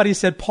everybody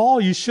said, Paul,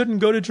 you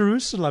shouldn't go to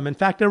Jerusalem. In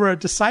fact, there were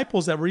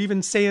disciples that were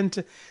even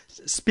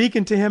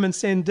speaking to him and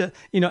saying,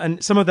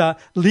 and some of the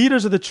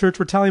leaders of the church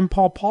were telling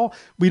Paul,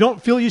 we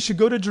don't feel you should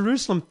go to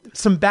Jerusalem.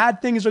 Some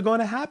bad things are going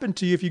to happen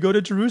to you if you go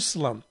to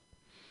Jerusalem.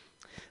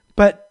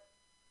 But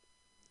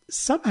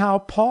somehow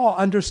Paul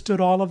understood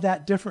all of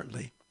that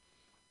differently.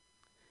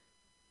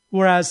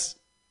 Whereas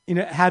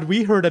had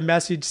we heard a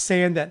message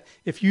saying that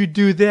if you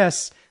do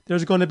this,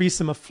 there's going to be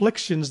some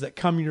afflictions that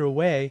come your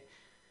way,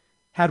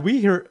 had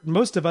we heard,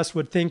 most of us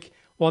would think,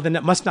 well, then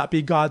it must not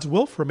be God's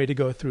will for me to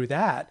go through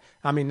that.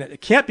 I mean, it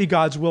can't be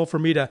God's will for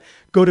me to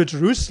go to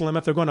Jerusalem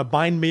if they're going to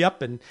bind me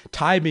up and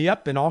tie me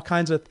up and all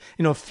kinds of,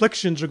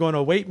 afflictions are going to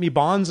await me,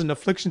 bonds and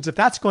afflictions. If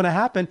that's going to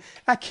happen,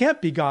 that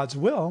can't be God's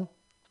will.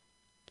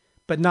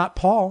 But not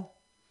Paul.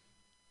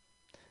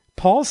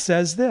 Paul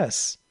says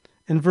this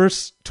in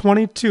verse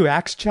 22,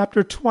 Acts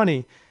chapter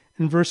 20,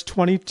 in verse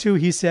 22,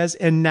 he says,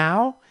 "And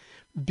now,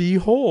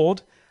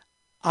 behold,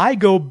 I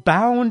go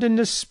bound in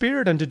the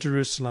Spirit unto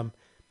Jerusalem,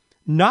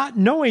 not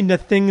knowing the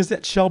things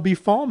that shall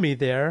befall me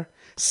there,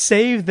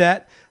 save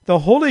that the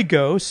Holy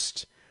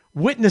Ghost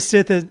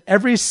witnesseth in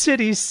every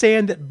city,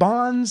 saying that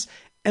bonds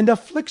and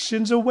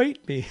afflictions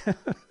await me."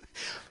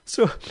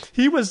 So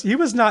he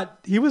was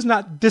not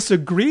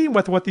disagreeing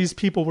with what these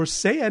people were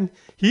saying.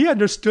 He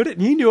understood it,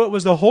 and he knew it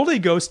was the Holy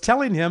Ghost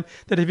telling him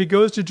that if he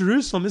goes to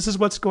Jerusalem, this is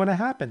what's going to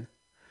happen.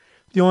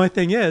 The only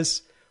thing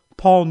is,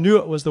 Paul knew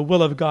it was the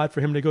will of God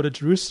for him to go to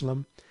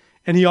Jerusalem,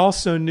 and he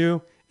also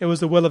knew it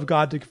was the will of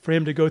God for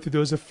him to go through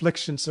those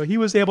afflictions. So he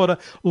was able to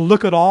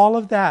look at all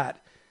of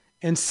that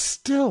and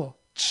still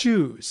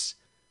choose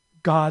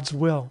God's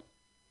will.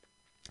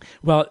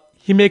 Well,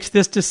 he makes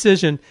this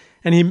decision,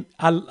 and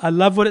I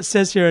love what it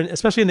says here,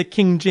 especially in the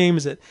King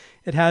James. It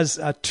has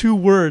two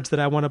words that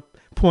I want to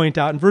point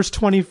out. In verse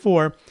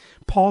 24,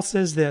 Paul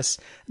says this,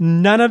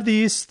 "None of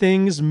these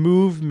things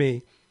move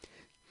me,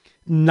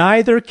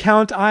 neither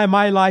count I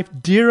my life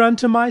dear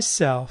unto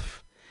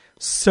myself,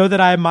 so that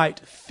I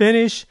might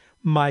finish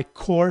my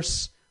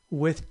course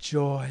with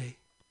joy."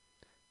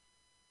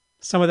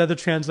 Some of the other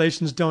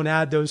translations don't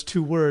add those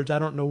two words. I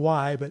don't know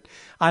why, but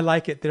I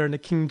like it there in the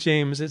King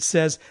James. It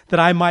says that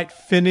I might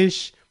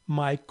finish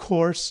my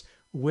course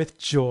with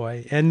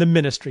joy. And the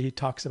ministry he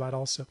talks about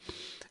also.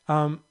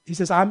 He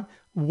says,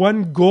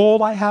 one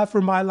goal I have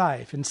for my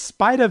life, in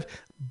spite of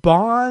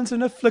bonds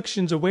and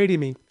afflictions awaiting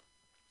me,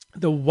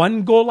 the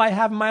one goal I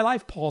have in my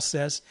life, Paul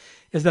says,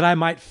 is that I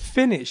might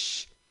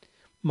finish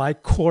my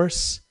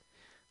course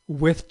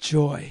with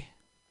joy.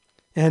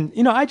 And,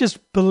 I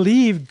just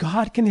believe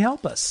God can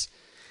help us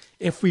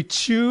if we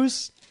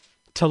choose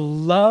to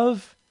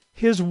love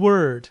His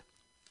Word,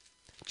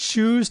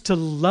 choose to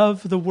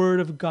love the Word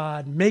of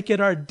God, make it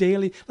our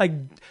daily,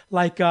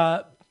 like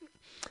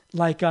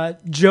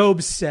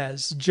Job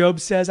says. Job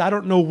says, I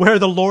don't know where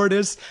the Lord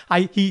is.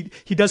 He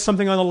does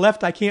something on the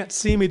left, I can't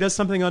see him. He does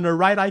something on the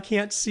right, I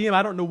can't see him.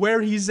 I don't know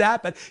where he's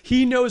at, but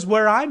he knows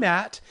where I'm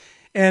at.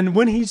 And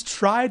when he's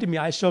tried me,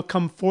 I shall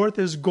come forth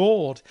as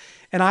gold.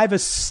 And I've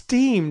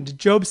esteemed,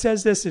 Job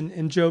says this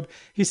in Job,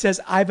 he says,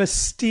 I've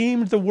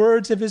esteemed the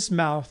words of his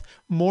mouth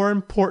more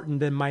important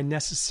than my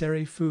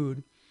necessary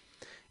food.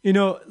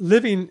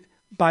 Living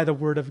by the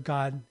word of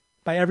God,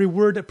 by every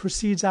word that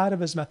proceeds out of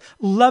his mouth,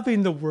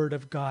 loving the word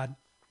of God,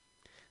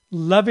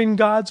 loving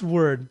God's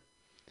word,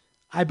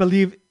 I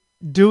believe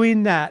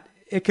doing that,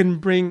 it can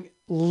bring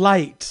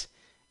light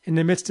in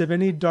the midst of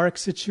any dark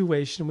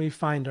situation we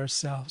find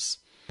ourselves.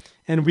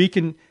 And we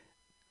can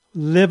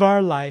live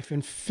our life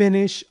and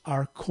finish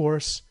our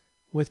course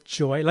with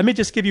joy. Let me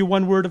just give you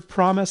one word of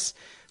promise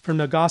from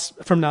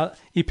the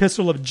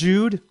epistle of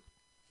Jude,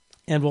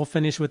 and we'll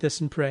finish with this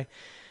and pray.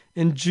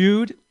 In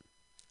Jude,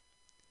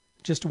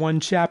 just one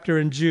chapter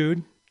in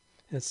Jude,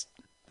 it's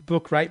the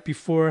book right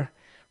before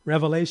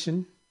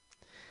Revelation.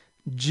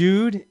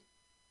 Jude,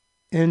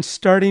 and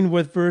starting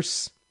with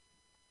verse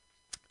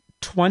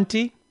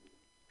 20,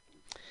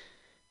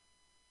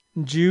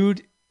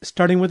 Jude,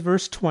 starting with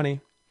verse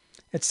 20,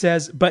 it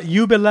says, "But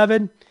you,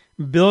 beloved,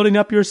 building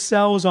up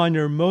yourselves on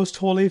your most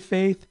holy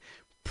faith,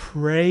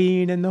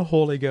 praying in the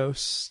Holy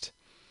Ghost."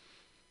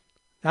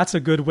 That's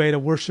a good way to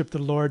worship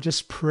the Lord,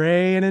 just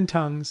praying in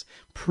tongues,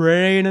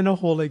 praying in the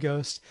Holy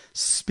Ghost,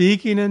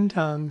 speaking in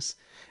tongues,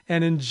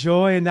 and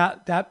enjoying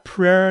that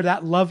prayer,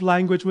 that love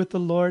language with the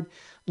Lord,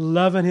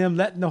 loving Him,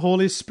 letting the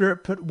Holy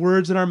Spirit put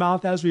words in our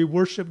mouth as we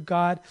worship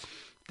God.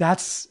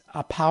 That's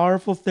a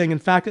powerful thing. In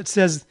fact, it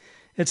says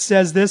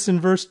this in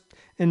verse,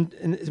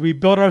 and we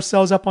build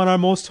ourselves up on our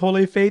most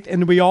holy faith,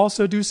 and we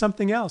also do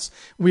something else.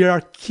 We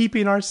are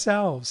keeping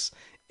ourselves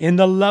in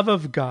the love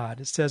of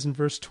God, it says in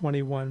verse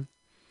 21.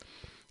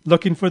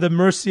 "Looking for the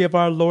mercy of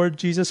our Lord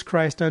Jesus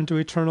Christ unto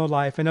eternal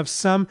life, and of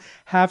some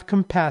have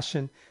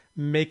compassion,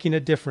 making a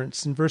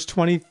difference." In verse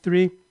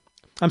 23,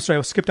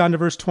 we'll skip down to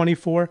verse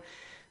 24.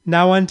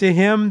 "Now unto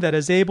Him that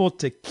is able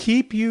to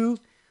keep you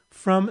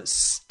from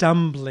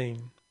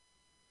stumbling."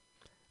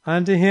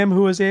 Unto Him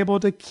who is able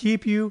to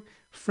keep you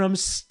from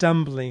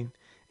stumbling,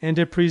 and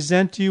to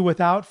present you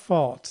without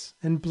fault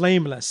and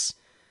blameless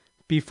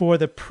before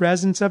the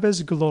presence of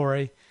His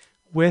glory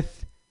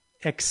with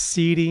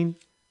exceeding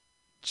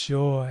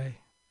joy.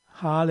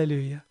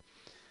 Hallelujah.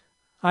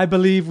 I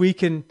believe we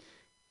can,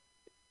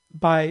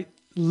 by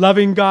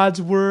loving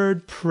God's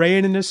word,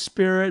 praying in the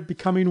Spirit,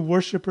 becoming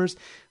worshipers,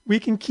 we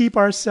can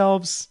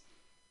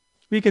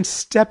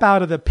step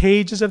out of the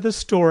pages of the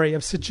story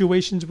of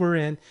situations we're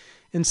in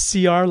and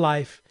see our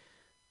life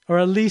or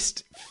at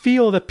least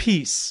feel the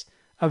peace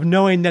of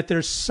knowing that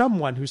there's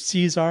someone who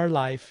sees our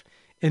life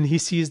and he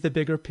sees the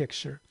bigger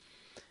picture.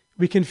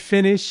 We can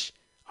finish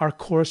our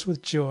course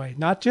with joy,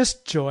 not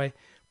just joy,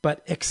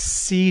 but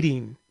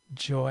exceeding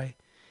joy.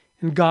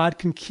 And God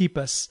can keep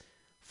us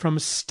from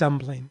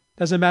stumbling.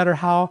 Doesn't matter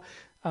how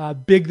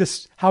big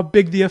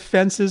the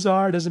offenses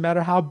are. Doesn't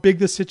matter how big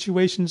the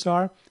situations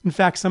are. In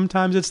fact,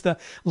 sometimes it's the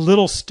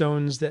little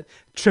stones that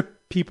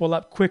trip people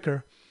up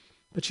quicker.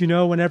 But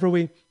whenever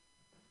we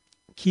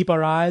keep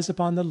our eyes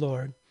upon the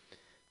Lord,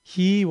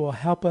 He will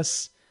help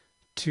us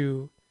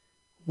to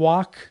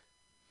walk.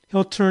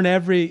 He'll turn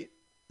every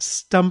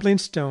stumbling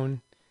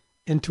stone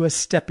into a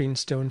stepping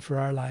stone for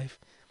our life.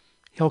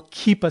 He'll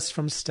keep us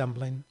from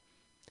stumbling,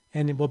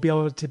 and we'll be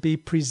able to be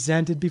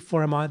presented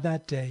before Him on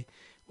that day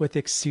with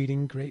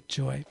exceeding great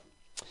joy.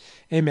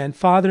 Amen.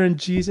 Father, in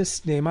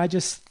Jesus' name, I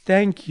just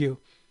thank You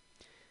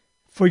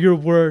for Your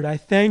word. I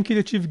thank You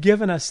that You've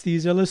given us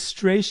these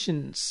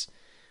illustrations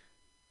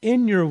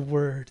in Your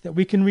word that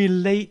we can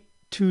relate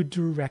to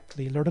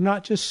directly. Lord,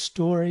 not just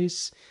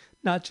stories,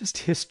 not just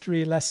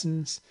history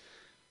lessons,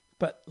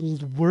 but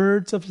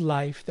words of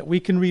life that we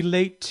can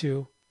relate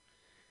to,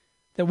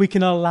 that we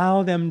can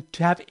allow them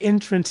to have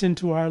entrance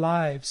into our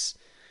lives,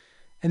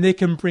 and they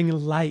can bring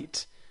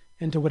light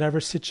into whatever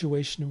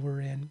situation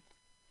we're in.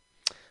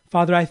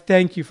 Father, I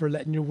thank You for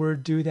letting Your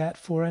word do that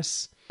for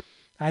us.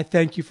 I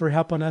thank You for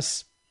helping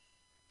us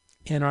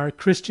in our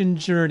Christian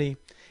journey,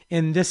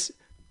 in this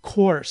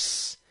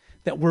course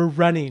that we're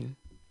running,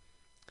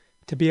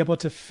 to be able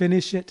to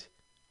finish it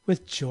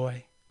with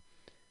joy.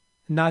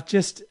 Not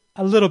just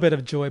a little bit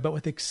of joy, but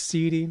with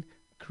exceeding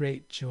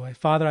great joy.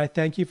 Father, I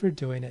thank You for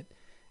doing it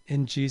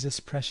in Jesus'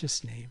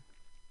 precious name.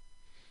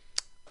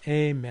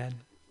 Amen.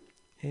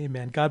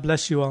 Amen. God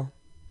bless you all.